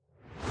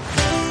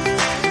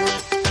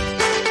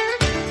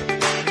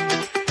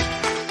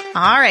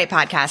 All right,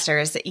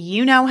 podcasters,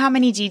 you know how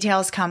many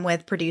details come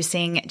with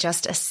producing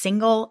just a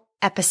single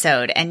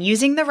episode, and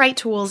using the right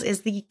tools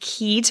is the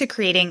key to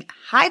creating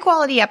high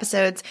quality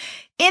episodes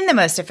in the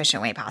most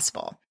efficient way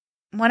possible.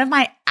 One of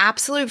my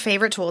absolute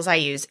favorite tools I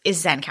use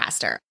is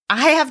Zencastr.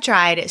 I have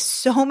tried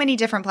so many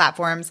different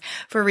platforms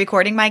for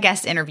recording my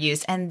guest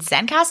interviews, and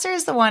Zencastr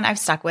is the one I've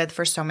stuck with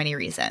for so many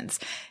reasons.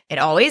 It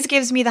always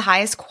gives me the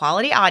highest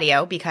quality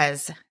audio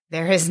because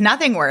there is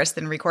nothing worse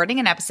than recording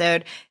an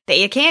episode that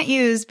you can't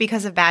use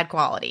because of bad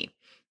quality.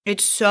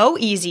 It's so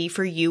easy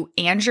for you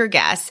and your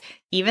guests,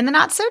 even the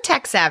not so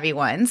tech savvy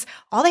ones.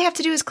 All they have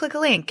to do is click a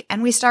link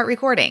and we start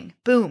recording.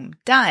 Boom,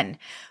 done.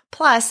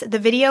 Plus, the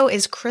video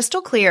is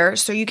crystal clear,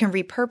 so you can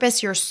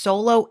repurpose your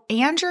solo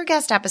and your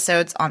guest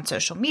episodes on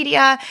social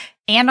media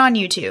and on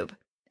YouTube.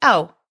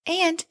 Oh,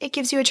 and it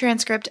gives you a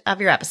transcript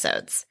of your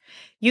episodes.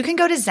 You can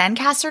go to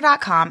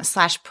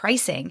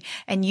zencastr.com/pricing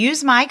and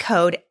use my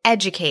code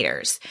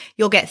EDUCATORS.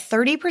 You'll get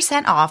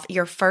 30% off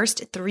your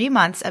first 3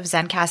 months of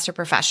Zencastr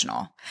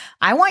Professional.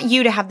 I want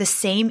you to have the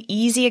same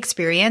easy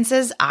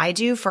experiences I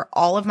do for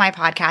all of my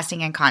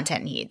podcasting and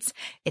content needs.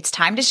 It's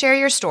time to share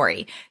your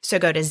story. So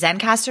go to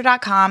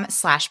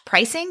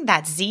zencastr.com/pricing.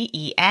 That's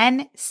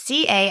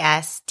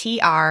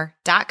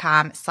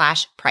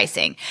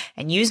zencastr.com/pricing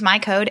and use my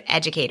code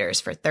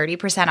EDUCATORS for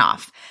 30%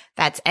 off.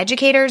 That's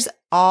EDUCATORS,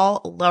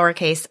 all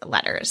lowercase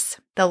letters.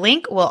 The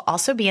link will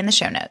also be in the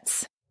show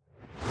notes.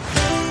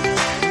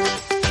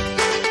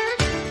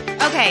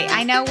 Okay,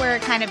 I know we're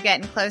kind of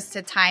getting close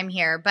to time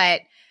here,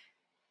 but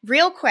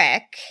real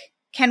quick,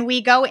 can we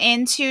go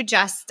into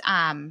just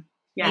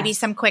maybe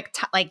some quick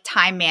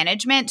time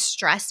management,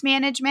 stress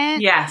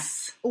management?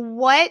 Yes.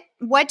 What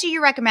do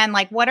you recommend?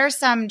 Like, what are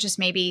some just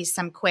maybe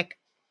some quick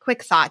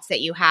thoughts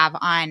that you have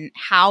on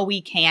how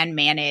we can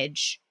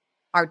manage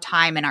our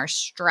time and our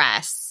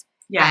stress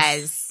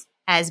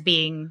as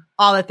being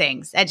all the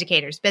things,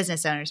 educators,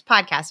 business owners,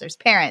 podcasters,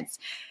 parents?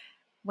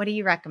 What do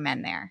you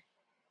recommend there?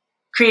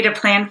 Create a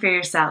plan for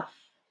yourself,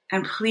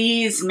 and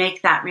please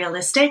make that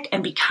realistic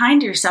and be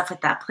kind to yourself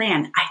with that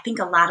plan. I think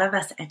a lot of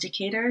us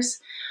educators,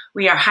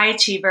 we are high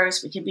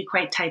achievers. We can be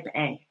quite type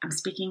A. I'm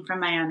speaking from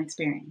my own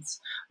experience.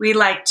 We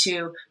like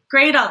to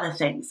grade all the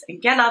things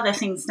and get all the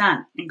things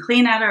done and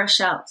clean out our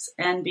shelves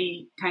and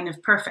be kind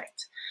of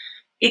perfect.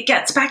 It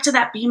gets back to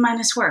that B-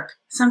 work.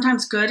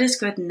 Sometimes good is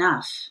good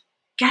enough.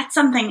 Get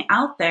something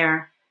out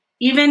there,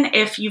 even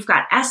if you've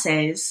got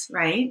essays,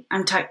 right?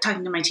 I'm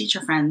talking to my teacher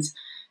friends.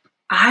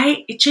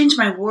 It changed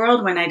my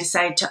world when I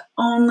decided to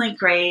only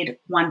grade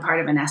one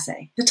part of an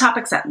essay, the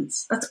topic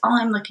sentence. That's all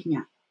I'm looking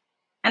at.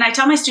 And I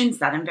tell my students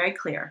that. I'm very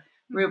clear,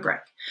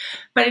 rubric.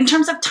 But in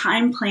terms of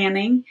time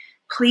planning,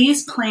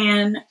 please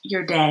plan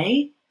your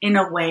day in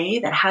a way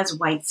that has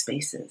white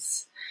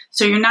spaces.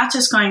 So you're not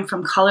just going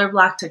from color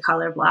block to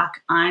color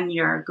block on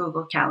your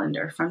Google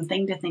Calendar, from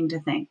thing to thing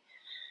to thing.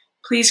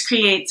 Please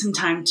create some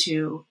time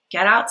to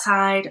get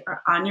outside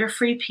or on your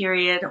free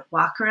period,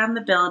 walk around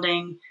the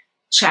building,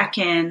 check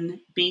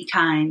in, be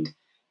kind,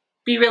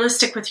 be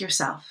realistic with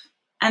yourself.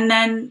 And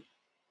then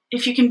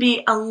if you can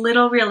be a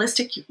little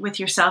realistic with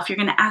yourself, you're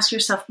going to ask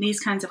yourself these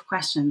kinds of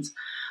questions.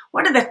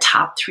 What are the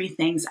top 3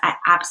 things I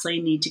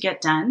absolutely need to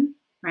get done,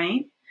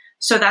 right?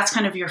 So that's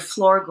kind of your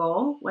floor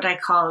goal, what I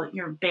call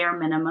your bare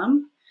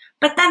minimum.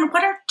 But then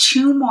what are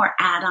 2 more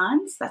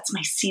add-ons? That's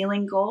my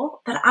ceiling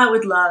goal that I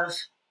would love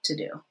to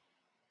do.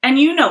 And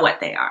you know what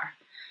they are.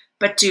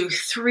 But do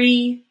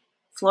 3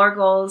 floor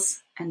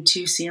goals and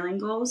 2 ceiling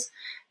goals.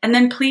 And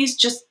then please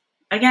just,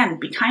 again,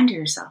 be kind to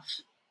yourself.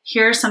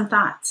 Here are some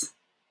thoughts.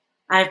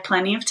 I have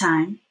plenty of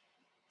time.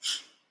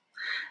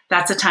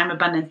 That's a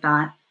time-abundant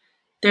thought.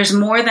 There's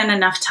more than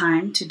enough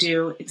time to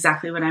do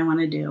exactly what I want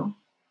to do,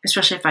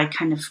 especially if I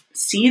kind of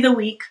see the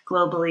week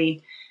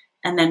globally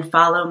and then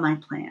follow my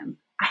plan.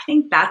 I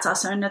think that's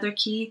also another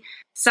key.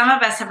 Some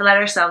of us have let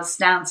ourselves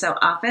down so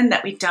often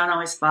that we don't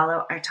always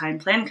follow our time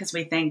plan because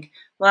we think,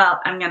 well,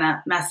 I'm going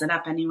to mess it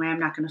up anyway. I'm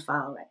not going to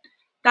follow it.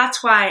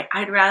 That's why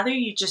I'd rather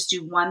you just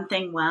do one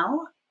thing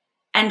well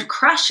and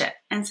crush it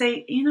and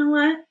say, you know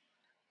what?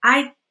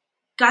 I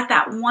got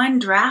that one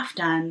draft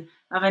done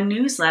of a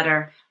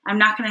newsletter I'm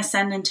not going to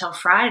send until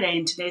Friday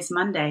and today's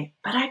Monday,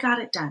 but I got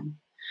it done.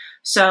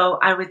 So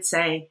I would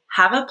say,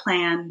 have a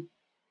plan,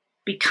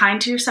 be kind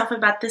to yourself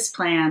about this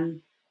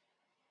plan,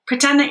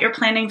 pretend that you're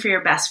planning for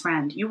your best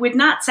friend. You would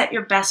not set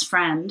your best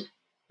friend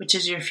which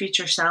is your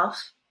future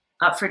self,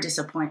 up for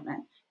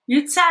disappointment.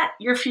 You'd set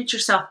your future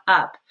self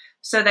up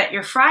so that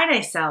your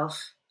Friday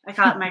self, I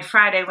call it my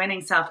Friday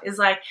winning self, is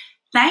like,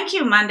 thank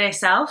you, Monday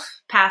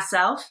self, past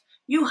self.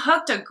 You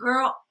hooked a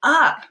girl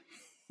up.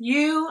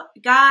 You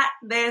got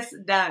this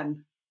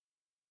done.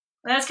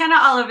 That's kind of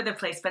all over the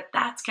place, but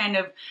that's kind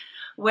of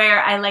where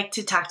I like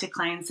to talk to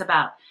clients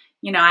about.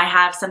 I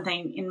have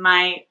something on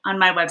my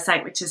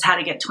website, which is how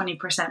to get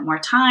 20% more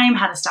time,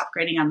 how to stop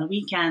grading on the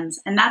weekends.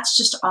 And that's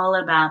just all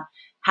about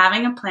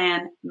having a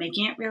plan,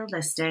 making it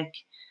realistic,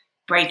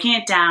 breaking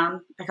it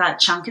down. I call it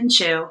chunk and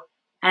chew,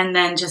 and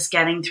then just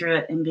getting through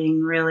it and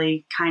being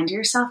really kind to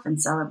yourself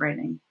and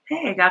celebrating.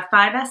 Hey, I got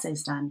 5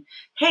 essays done.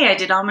 Hey, I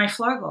did all my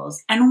floor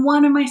goals and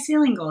one of my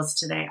ceiling goals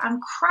today. I'm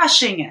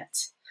crushing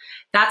it.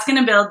 That's going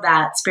to build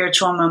that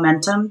spiritual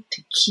momentum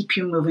to keep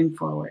you moving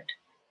forward.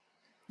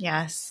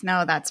 Yes.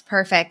 No, that's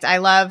perfect. I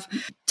love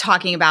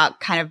talking about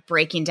kind of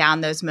breaking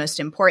down those most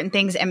important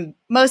things and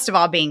most of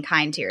all being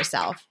kind to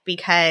yourself,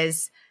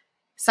 because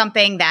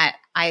something that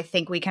I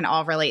think we can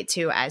all relate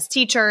to as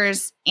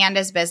teachers and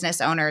as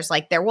business owners,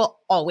 like there will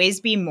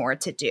always be more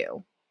to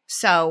do.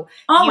 So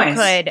always.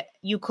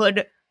 you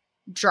could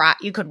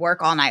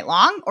work all night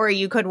long, or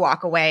you could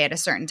walk away at a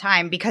certain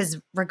time, because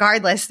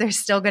regardless, there's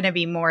still going to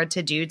be more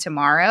to do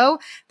tomorrow.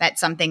 That's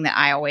something that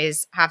I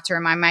always have to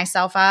remind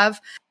myself of.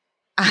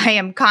 I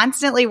am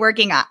constantly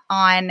working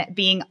on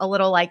being a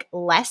little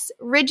less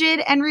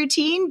rigid and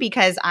routine,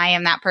 because I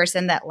am that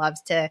person that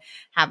loves to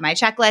have my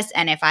checklist.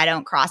 And if I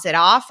don't cross it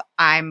off,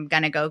 I'm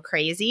going to go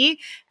crazy.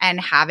 And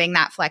having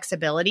that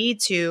flexibility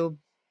to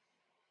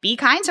be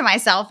kind to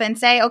myself and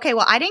say, okay,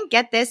 well, I didn't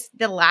get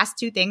the last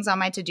 2 things on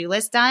my to-do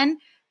list done,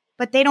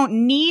 but they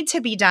don't need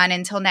to be done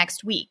until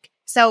next week.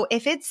 So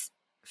if it's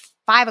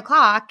 5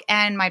 o'clock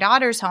and my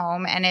daughter's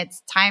home and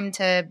it's time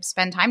to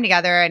spend time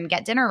together and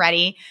get dinner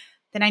ready,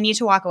 then I need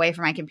to walk away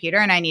from my computer,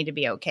 and I need to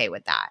be okay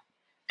with that.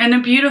 And a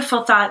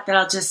beautiful thought that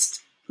I'll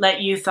just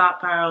let you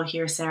thought borrow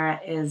here, Sarah,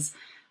 is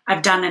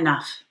I've done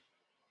enough.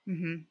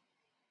 Mm-hmm.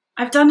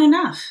 I've done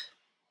enough.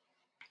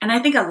 And I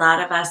think a lot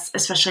of us,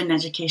 especially in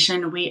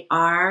education, we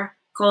are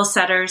goal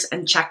setters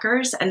and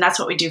checkers, and that's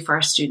what we do for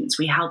our students.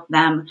 We help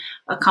them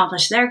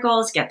accomplish their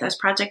goals, get those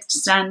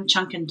projects done,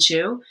 chunk and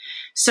chew.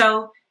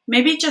 So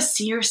maybe just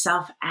see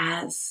yourself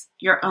as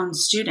your own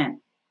student,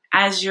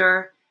 as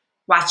you're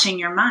watching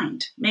your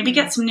mind. Maybe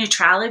get some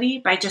neutrality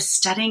by just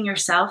studying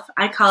yourself.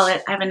 I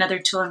have another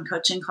tool in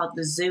coaching called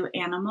the zoo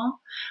animal,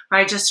 where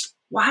I just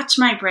watch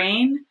my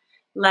brain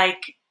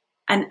like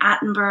an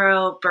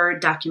Attenborough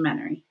bird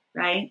documentary,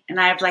 right? And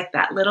I have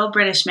that little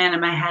British man in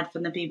my head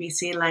from the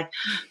BBC,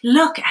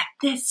 look at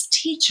this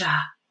teacher.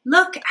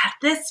 Look at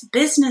this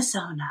business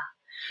owner.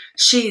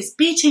 She's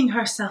beating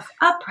herself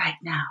up right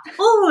now.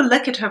 Oh,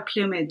 look at her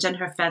plumage and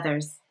her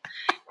feathers.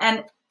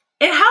 And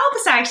it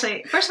helps,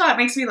 actually. First of all, it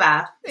makes me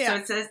laugh.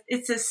 Yeah. So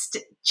it's a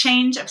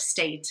change of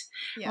state.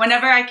 Yes.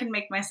 Whenever I can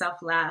make myself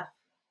laugh,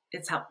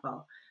 it's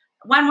helpful.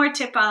 One more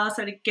tip I'll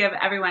also to give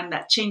everyone,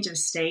 that change of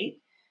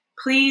state.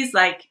 Please,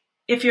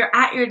 if you're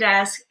at your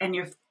desk and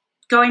you're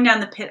going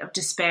down the pit of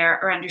despair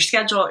or under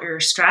schedule or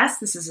you're stressed,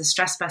 this is a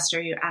stress buster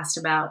you asked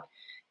about,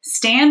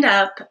 stand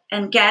up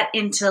and get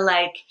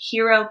into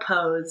hero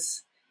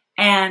pose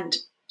and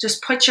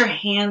just put your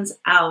hands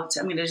out.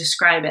 I'm going to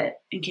describe it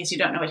in case you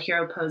don't know what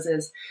hero pose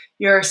is.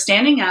 You're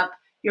standing up,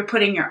 you're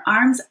putting your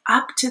arms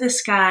up to the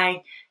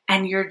sky,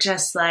 and you're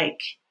just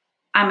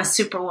I'm a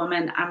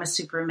superwoman, I'm a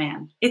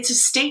superman. It's a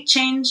state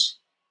change,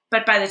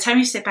 but by the time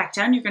you sit back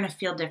down, you're going to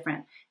feel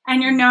different.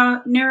 And your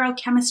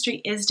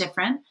neurochemistry is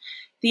different.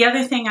 The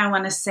other thing I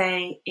want to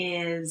say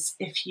is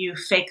if you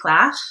fake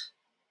laugh.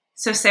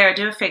 So Sarah,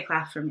 do a fake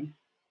laugh for me.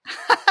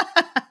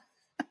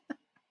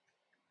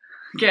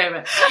 Okay,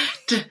 but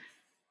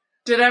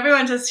did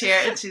everyone just hear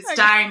it? She's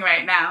dying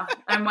right now.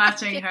 I'm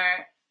watching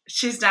her.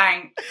 She's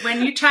dying.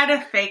 When you try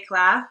to fake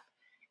laugh,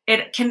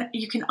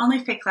 you can only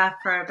fake laugh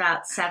for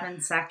about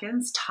 7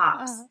 seconds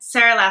tops.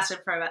 Sarah lasted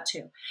for about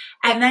 2.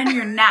 And then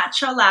your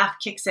natural laugh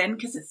kicks in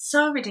because it's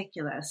so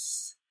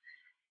ridiculous.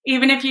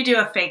 Even if you do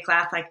a fake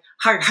laugh, okay,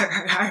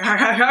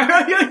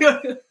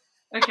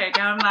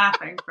 now I'm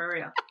laughing for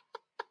real.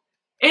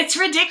 It's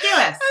ridiculous.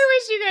 I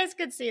wish you guys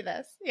could see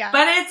this. Yeah.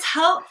 But it's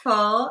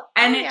helpful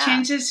and it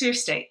changes your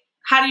state.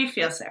 How do you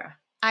feel, Sarah?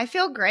 I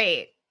feel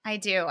great. I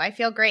do. I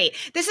feel great.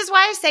 This is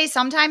why I say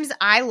sometimes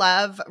I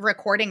love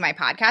recording my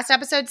podcast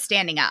episodes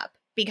standing up,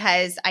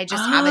 because I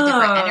just have a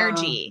different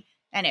energy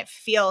and it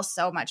feels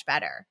so much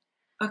better.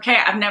 Okay.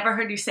 I've never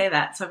heard you say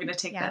that, so I'm going to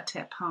take that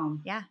tip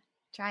home. Yeah.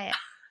 Try it.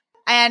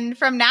 And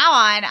from now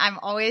on, I'm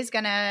always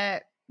going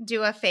to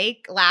do a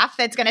fake laugh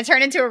that's going to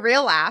turn into a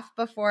real laugh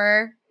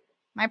before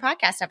my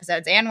podcast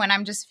episodes and when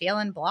I'm just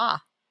feeling blah.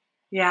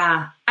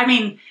 Yeah. I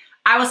mean,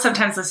 I will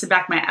sometimes listen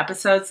back my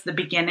episodes, the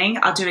beginning,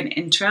 I'll do an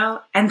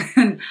intro and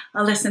then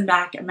I'll listen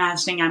back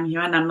imagining I'm you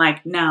and I'm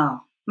like,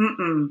 no,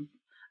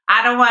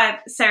 I don't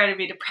want Sarah to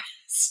be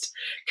depressed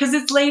because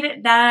it's late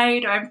at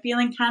night or I'm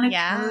feeling kind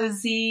of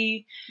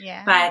cozy.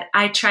 Yeah. But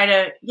I try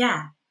to,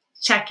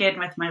 check in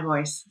with my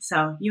voice.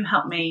 So you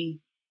help me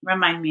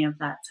remind me of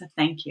that. So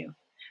thank you.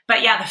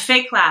 But yeah, the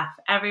fake laugh,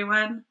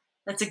 everyone,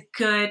 that's a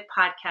good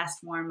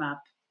podcast warm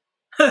up.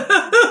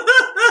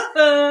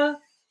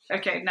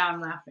 Okay, now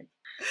I'm laughing.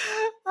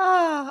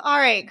 Oh, all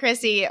right,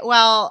 Chrissy.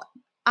 Well,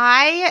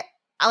 I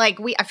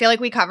feel like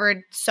we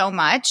covered so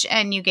much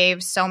and you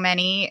gave so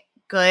many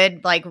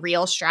good, like,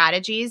 real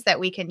strategies that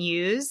we can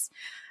use.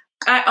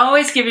 I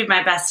always give you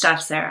my best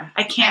stuff, Sarah.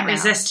 I can't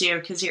resist you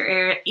because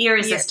you're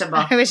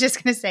irresistible. I was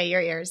just going to say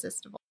you're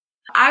irresistible.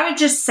 I would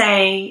just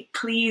say,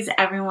 please,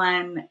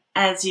 everyone,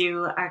 as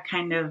you are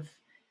kind of,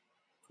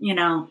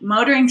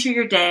 motoring through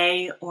your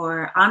day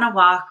or on a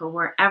walk or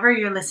wherever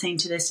you're listening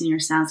to this in your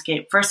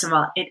soundscape, first of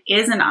all, it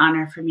is an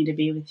honor for me to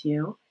be with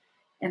you.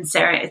 And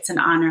Sarah, it's an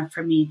honor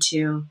for me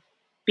to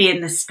be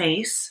in this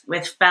space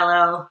with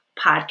fellow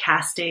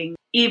podcasting,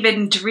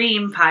 even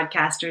dream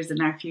podcasters in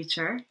our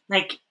future.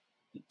 Like,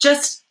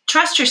 just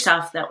trust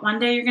yourself that one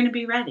day you're going to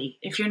be ready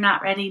if you're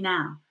not ready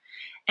now.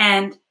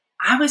 And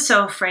I was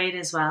so afraid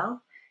as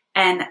well.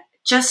 And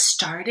just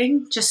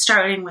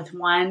starting with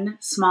one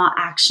small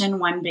action,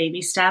 one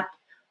baby step,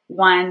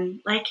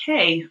 one like,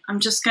 hey, I'm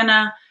just going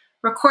to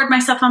record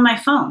myself on my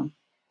phone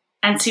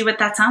and see what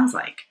that sounds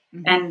like.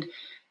 Mm-hmm. And,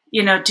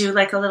 do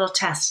like a little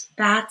test.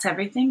 That's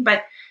everything.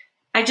 But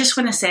I just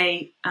want to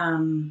say,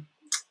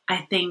 I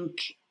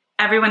think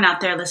everyone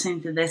out there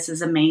listening to this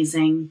is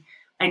amazing.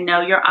 I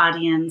know your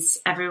audience.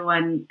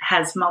 Everyone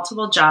has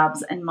multiple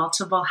jobs and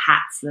multiple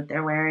hats that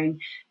they're wearing.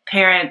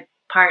 Parent,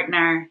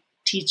 partner,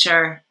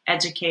 teacher,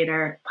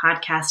 educator,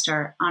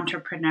 podcaster,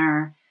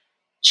 entrepreneur,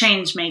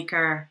 change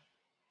maker,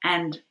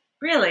 and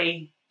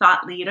really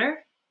thought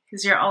leader,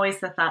 because you're always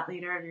the thought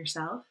leader of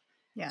yourself.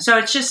 Yeah. So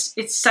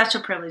it's such a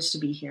privilege to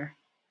be here.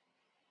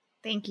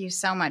 Thank you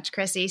so much,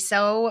 Chrissy.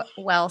 So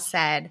well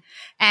said.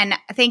 And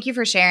thank you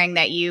for sharing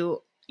that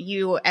you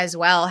as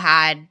well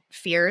had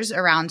fears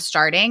around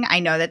starting. I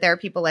know that there are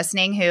people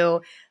listening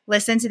who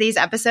listen to these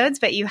episodes,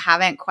 but you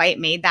haven't quite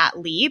made that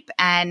leap.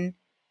 And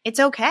it's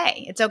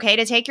okay. It's okay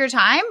to take your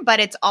time, but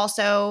it's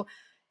also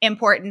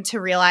important to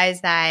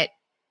realize that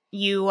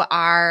you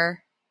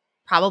are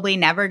probably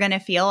never going to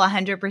feel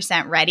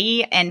 100%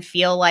 ready and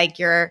feel like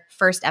your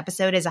first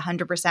episode is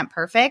 100%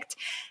 perfect.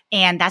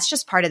 And that's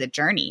just part of the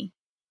journey.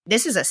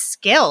 This is a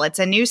skill. It's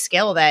a new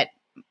skill that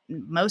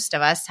most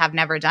of us have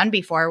never done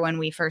before when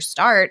we first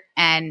start.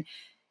 And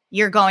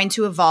you're going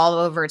to evolve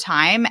over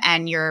time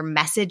and your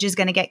message is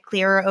going to get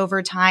clearer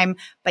over time,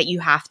 but you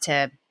have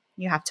to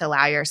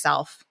allow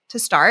yourself to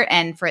start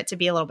and for it to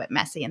be a little bit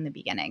messy in the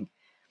beginning.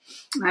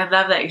 I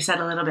love that you said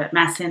a little bit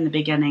messy in the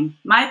beginning.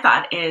 My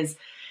thought is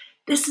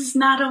this is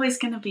not always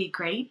going to be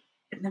great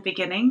in the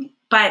beginning,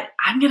 but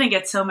I'm going to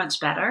get so much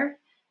better.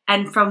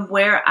 And from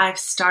where I've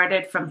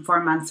started from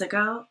 4 months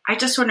ago, I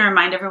just want to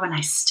remind everyone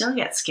I still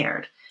get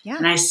scared. Yeah.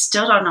 And I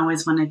still don't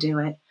always want to do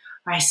it.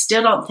 Or I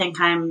still don't think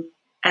I'm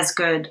as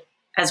good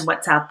as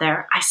what's out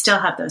there. I still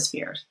have those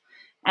fears.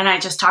 And I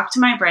just talk to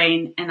my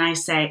brain and I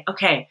say,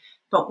 okay,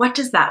 but what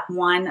does that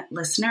one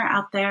listener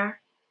out there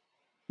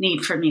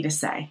need for me to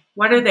say?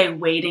 What are they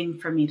waiting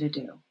for me to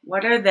do?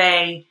 What do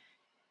they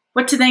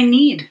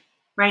need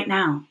right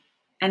now?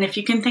 And if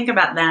you can think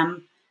about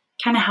them,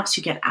 kind of helps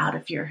you get out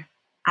of your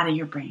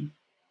brain.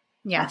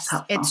 Yes.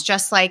 It's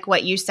just like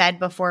what you said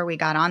before we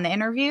got on the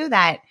interview,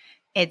 that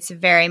it's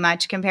very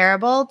much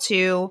comparable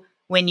to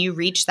when you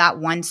reach that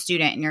one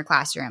student in your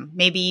classroom.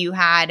 Maybe you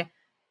had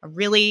a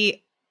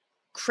really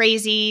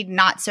crazy,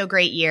 not so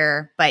great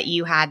year, but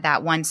you had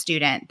that one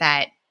student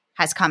that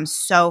has come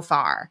so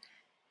far.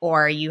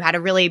 Or you had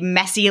a really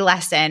messy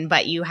lesson,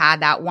 but you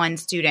had that one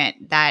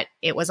student that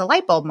it was a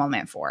light bulb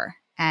moment for.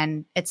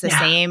 And it's the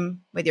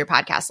same with your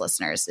podcast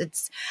listeners.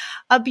 It's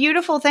a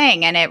beautiful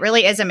thing. And it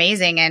really is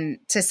amazing. And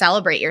to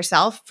celebrate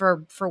yourself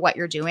for what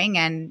you're doing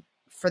and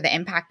for the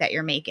impact that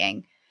you're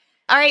making.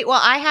 All right. Well,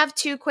 I have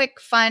two quick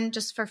fun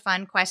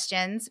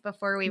questions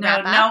before we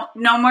wrap up.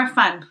 No more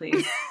fun,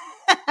 please.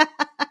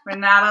 We're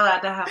not allowed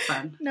to have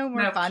fun. No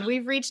more fun.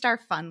 We've reached our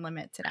fun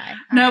limit today.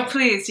 All right.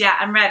 Please. Yeah,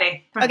 I'm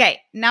ready. Okay.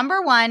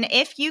 Number one,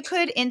 if you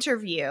could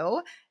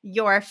interview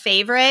your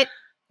favorite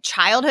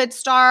childhood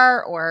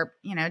star or,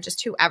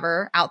 just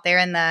whoever out there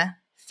in the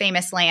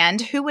famous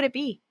land, who would it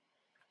be?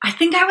 I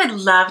think I would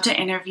love to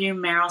interview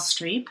Meryl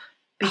Streep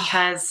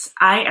because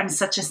I am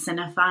such a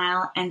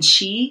cinephile and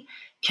she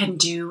can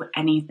do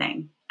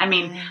anything. I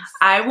mean, nice.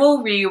 I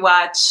will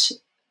rewatch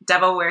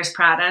Devil Wears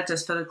Prada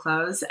just for the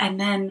clothes, and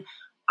then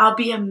I'll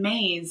be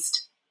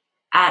amazed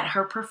at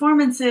her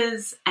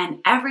performances and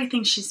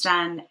everything she's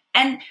done.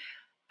 And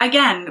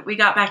again, we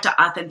got back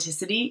to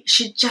authenticity.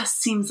 She just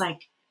seems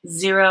like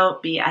zero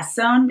BS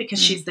zone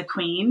because she's the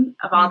queen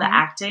of all the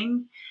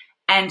acting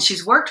and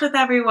she's worked with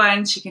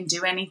everyone. She can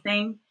do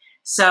anything.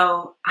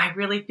 So I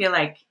really feel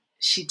like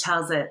she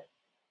tells it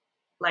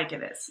like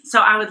it is. So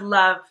I would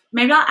love,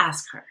 maybe I'll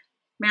ask her,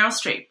 Meryl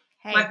Streep.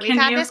 Hey, we've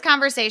had this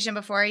conversation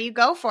before. You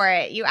go for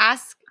it. You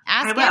ask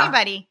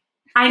anybody.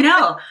 I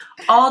know.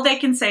 All they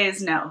can say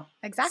is no.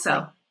 Exactly.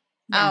 So,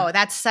 yeah. Oh,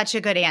 that's such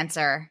a good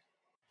answer.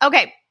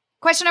 Okay.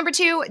 Question number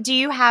 2, do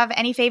you have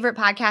any favorite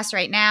podcasts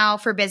right now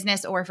for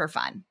business or for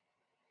fun?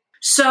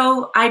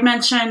 So I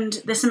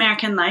mentioned This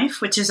American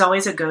Life, which is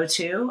always a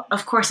go-to.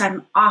 Of course,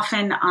 I'm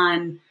often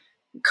on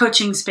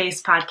Coaching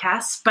Space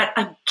podcasts, but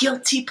a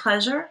guilty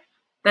pleasure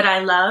that I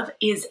love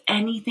is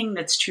anything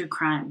that's true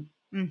crime.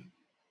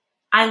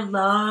 I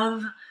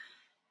love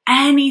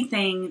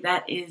anything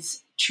that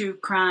is true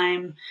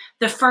crime.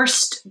 The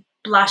first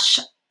blush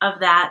of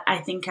that I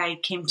think I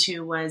came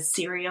to was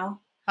Serial.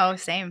 Oh,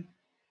 same.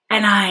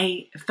 And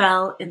I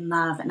fell in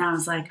love. And I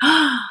was like,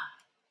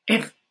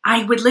 if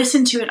I would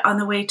listen to it on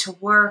the way to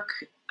work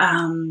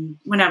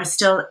when I was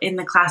still in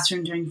the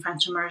classroom doing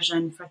French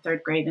immersion for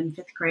 3rd grade and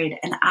 5th grade.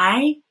 And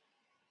I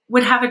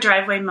would have a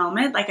driveway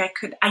moment. Like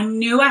I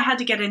knew I had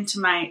to get into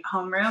my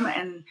homeroom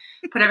and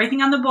put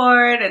everything on the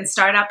board and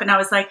start up. And I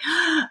was like,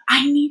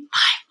 I need 5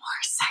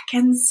 more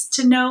seconds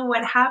to know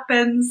what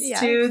happens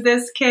to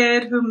this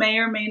kid who may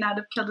or may not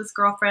have killed his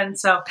girlfriend.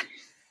 So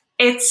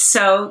it's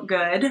so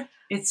good.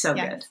 It's so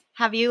good.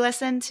 Have you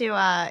listened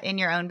to In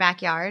Your Own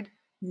Backyard?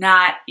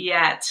 Not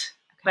yet,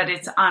 but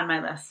it's on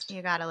my list.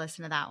 You got to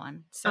listen to that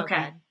one. So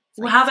good.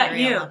 Well, how about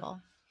you? Level.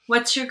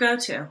 What's your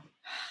go-to?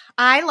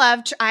 I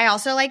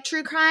also like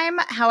true crime.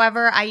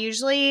 However, I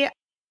usually,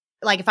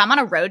 like if I'm on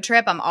a road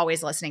trip, I'm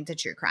always listening to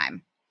true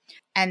crime.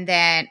 And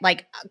then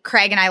like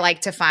Craig and I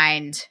like to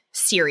find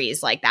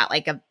series like that,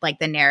 like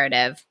the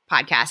narrative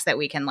podcast that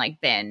we can like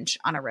binge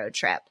on a road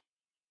trip.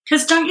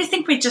 Because don't you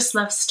think we just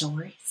love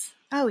stories?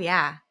 Oh,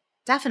 yeah,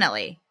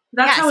 definitely.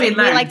 That's how we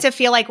learn. We like to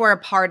feel like we're a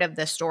part of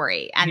the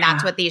story. And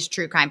that's what these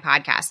true crime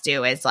podcasts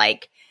do is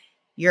like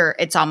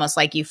it's almost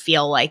like you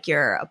feel like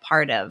you're a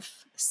part of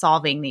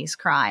solving these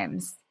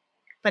crimes.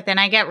 But then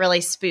I get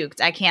really spooked.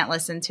 I can't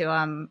listen to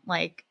them.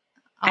 Like,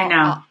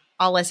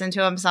 I'll listen to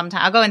them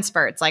sometime. I'll go in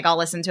spurts. Like I'll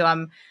listen to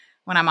them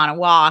when I'm on a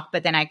walk,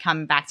 but then I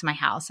come back to my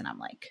house and I'm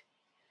like,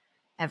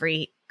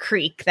 every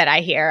creak that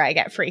I hear, I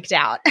get freaked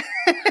out.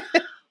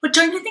 But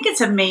don't you think it's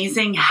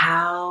amazing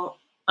how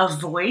a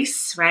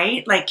voice,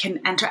 right? Like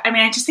can enter. I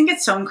mean, I just think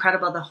it's so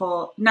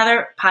incredible.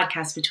 Another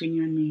podcast between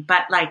you and me,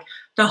 but like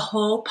the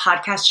whole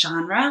podcast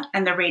genre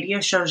and the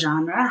radio show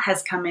genre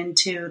has come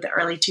into the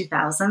early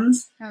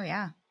 2000s. Oh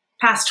yeah.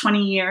 Past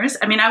 20 years.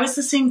 I mean, I was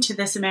listening to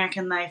This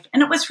American Life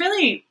and it was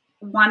really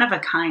one of a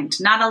kind.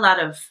 Not a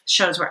lot of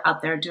shows were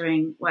out there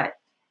doing what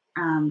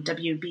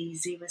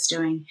WBZ was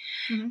doing.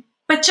 Mm-hmm.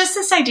 But just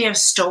this idea of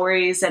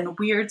stories and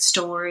weird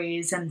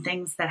stories and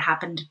things that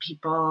happen to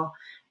people,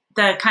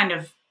 the kind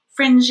of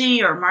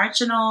fringy or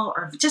marginal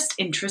or just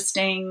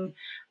interesting,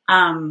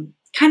 kind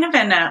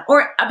of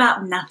or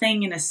about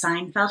nothing in a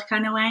Seinfeld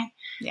kind of way.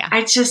 Yeah.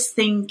 I just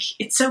think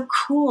it's so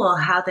cool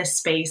how this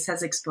space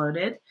has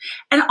exploded.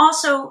 And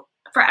also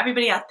for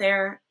everybody out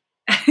there,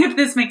 if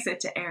this makes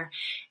it to air,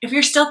 if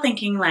you're still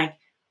thinking like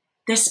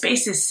this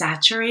space is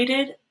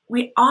saturated,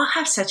 we all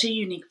have such a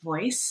unique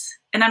voice.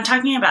 And I'm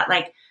talking about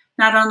like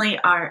not only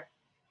our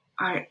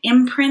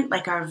imprint,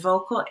 like our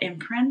vocal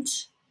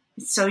imprint,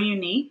 it's so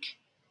unique.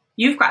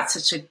 You've got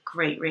such a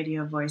great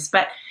radio voice.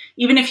 But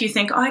even if you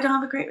think, I don't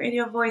have a great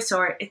radio voice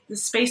or the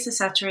space is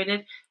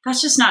saturated,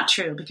 that's just not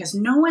true because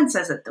no one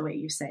says it the way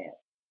you say it.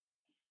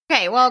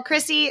 Okay. Well,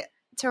 Chrissy,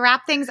 to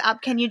wrap things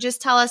up, can you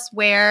just tell us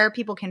where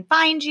people can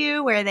find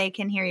you, where they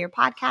can hear your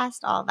podcast,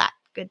 all that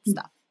good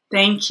stuff?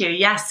 Thank you.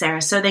 Yes,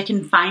 Sarah. So they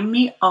can find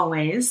me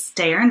always,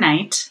 day or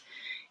night,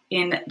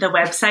 in the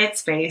website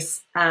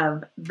space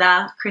of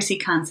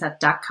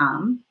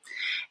thechrissyconcept.com.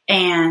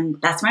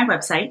 And that's my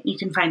website. You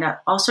can find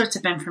out all sorts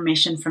of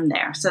information from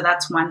there. So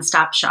that's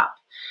one-stop shop.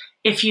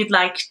 If you'd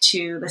like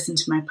to listen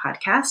to my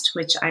podcast,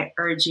 which I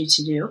urge you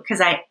to do, because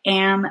I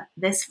am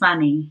this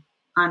funny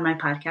on my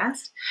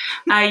podcast,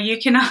 you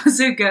can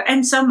also go,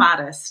 and so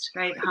modest,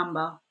 right?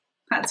 Humble.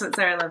 That's what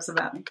Sarah loves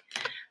about me.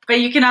 But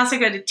you can also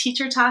go to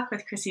Teacher Talk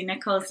with Chrissy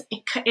Nichols.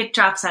 It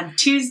drops on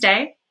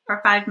Tuesday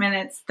for 5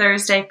 minutes,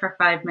 Thursday for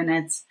 5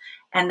 minutes,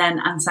 and then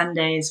on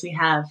Sundays we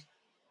have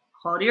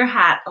Hold Your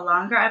Hat, a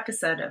longer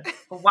episode of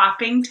a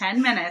whopping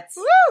 10 minutes.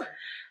 Woo!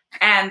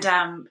 And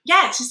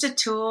it's just a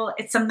tool.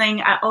 It's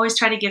something I always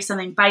try to give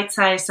something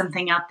bite-sized,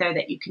 something out there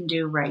that you can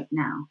do right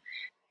now.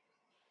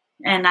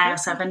 And I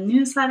also have a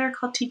newsletter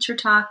called Teacher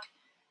Talk.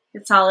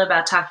 It's all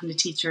about talking to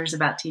teachers,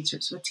 about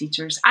teachers with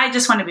teachers. I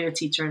just want to be with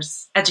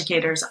teachers,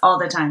 educators all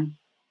the time.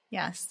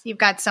 Yes, you've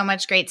got so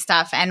much great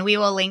stuff. And we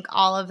will link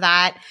all of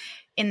that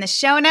in the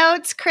show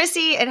notes.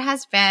 Chrissy, it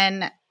has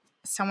been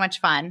so much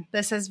fun.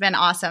 This has been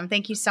awesome.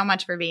 Thank you so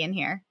much for being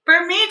here.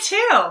 For me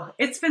too.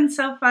 It's been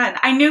so fun.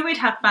 I knew we'd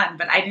have fun,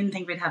 but I didn't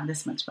think we'd have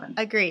this much fun.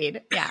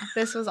 Agreed. Yeah,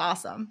 this was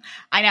awesome.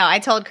 I know. I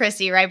told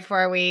Chrissy right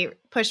before we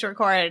pushed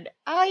record,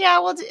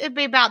 it'd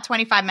be about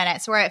 25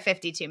 minutes. We're at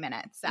 52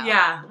 minutes. So.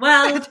 Yeah.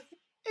 Well,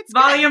 it's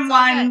volume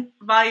 1,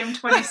 volume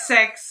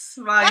 26,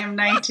 volume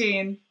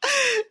 19.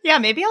 Yeah,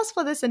 maybe I'll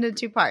split this into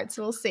 2 parts.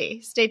 We'll see.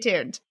 Stay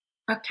tuned.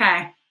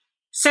 Okay.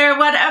 Sarah,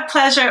 what a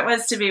pleasure it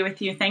was to be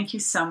with you. Thank you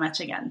so much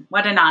again.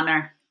 What an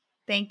honor.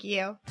 Thank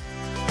you.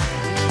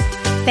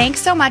 Thanks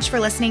so much for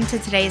listening to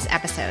today's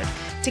episode.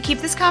 To keep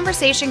this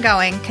conversation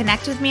going,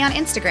 connect with me on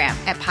Instagram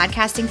at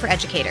Podcasting for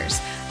Educators.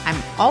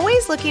 I'm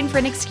always looking for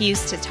an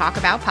excuse to talk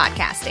about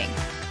podcasting.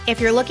 If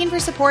you're looking for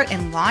support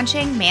in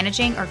launching,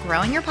 managing, or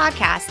growing your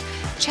podcast,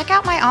 check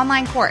out my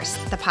online course,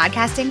 the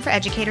Podcasting for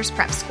Educators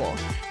Prep School,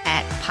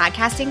 at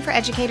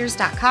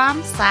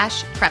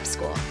podcastingforeducators.com/prep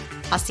school.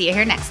 I'll see you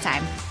here next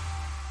time.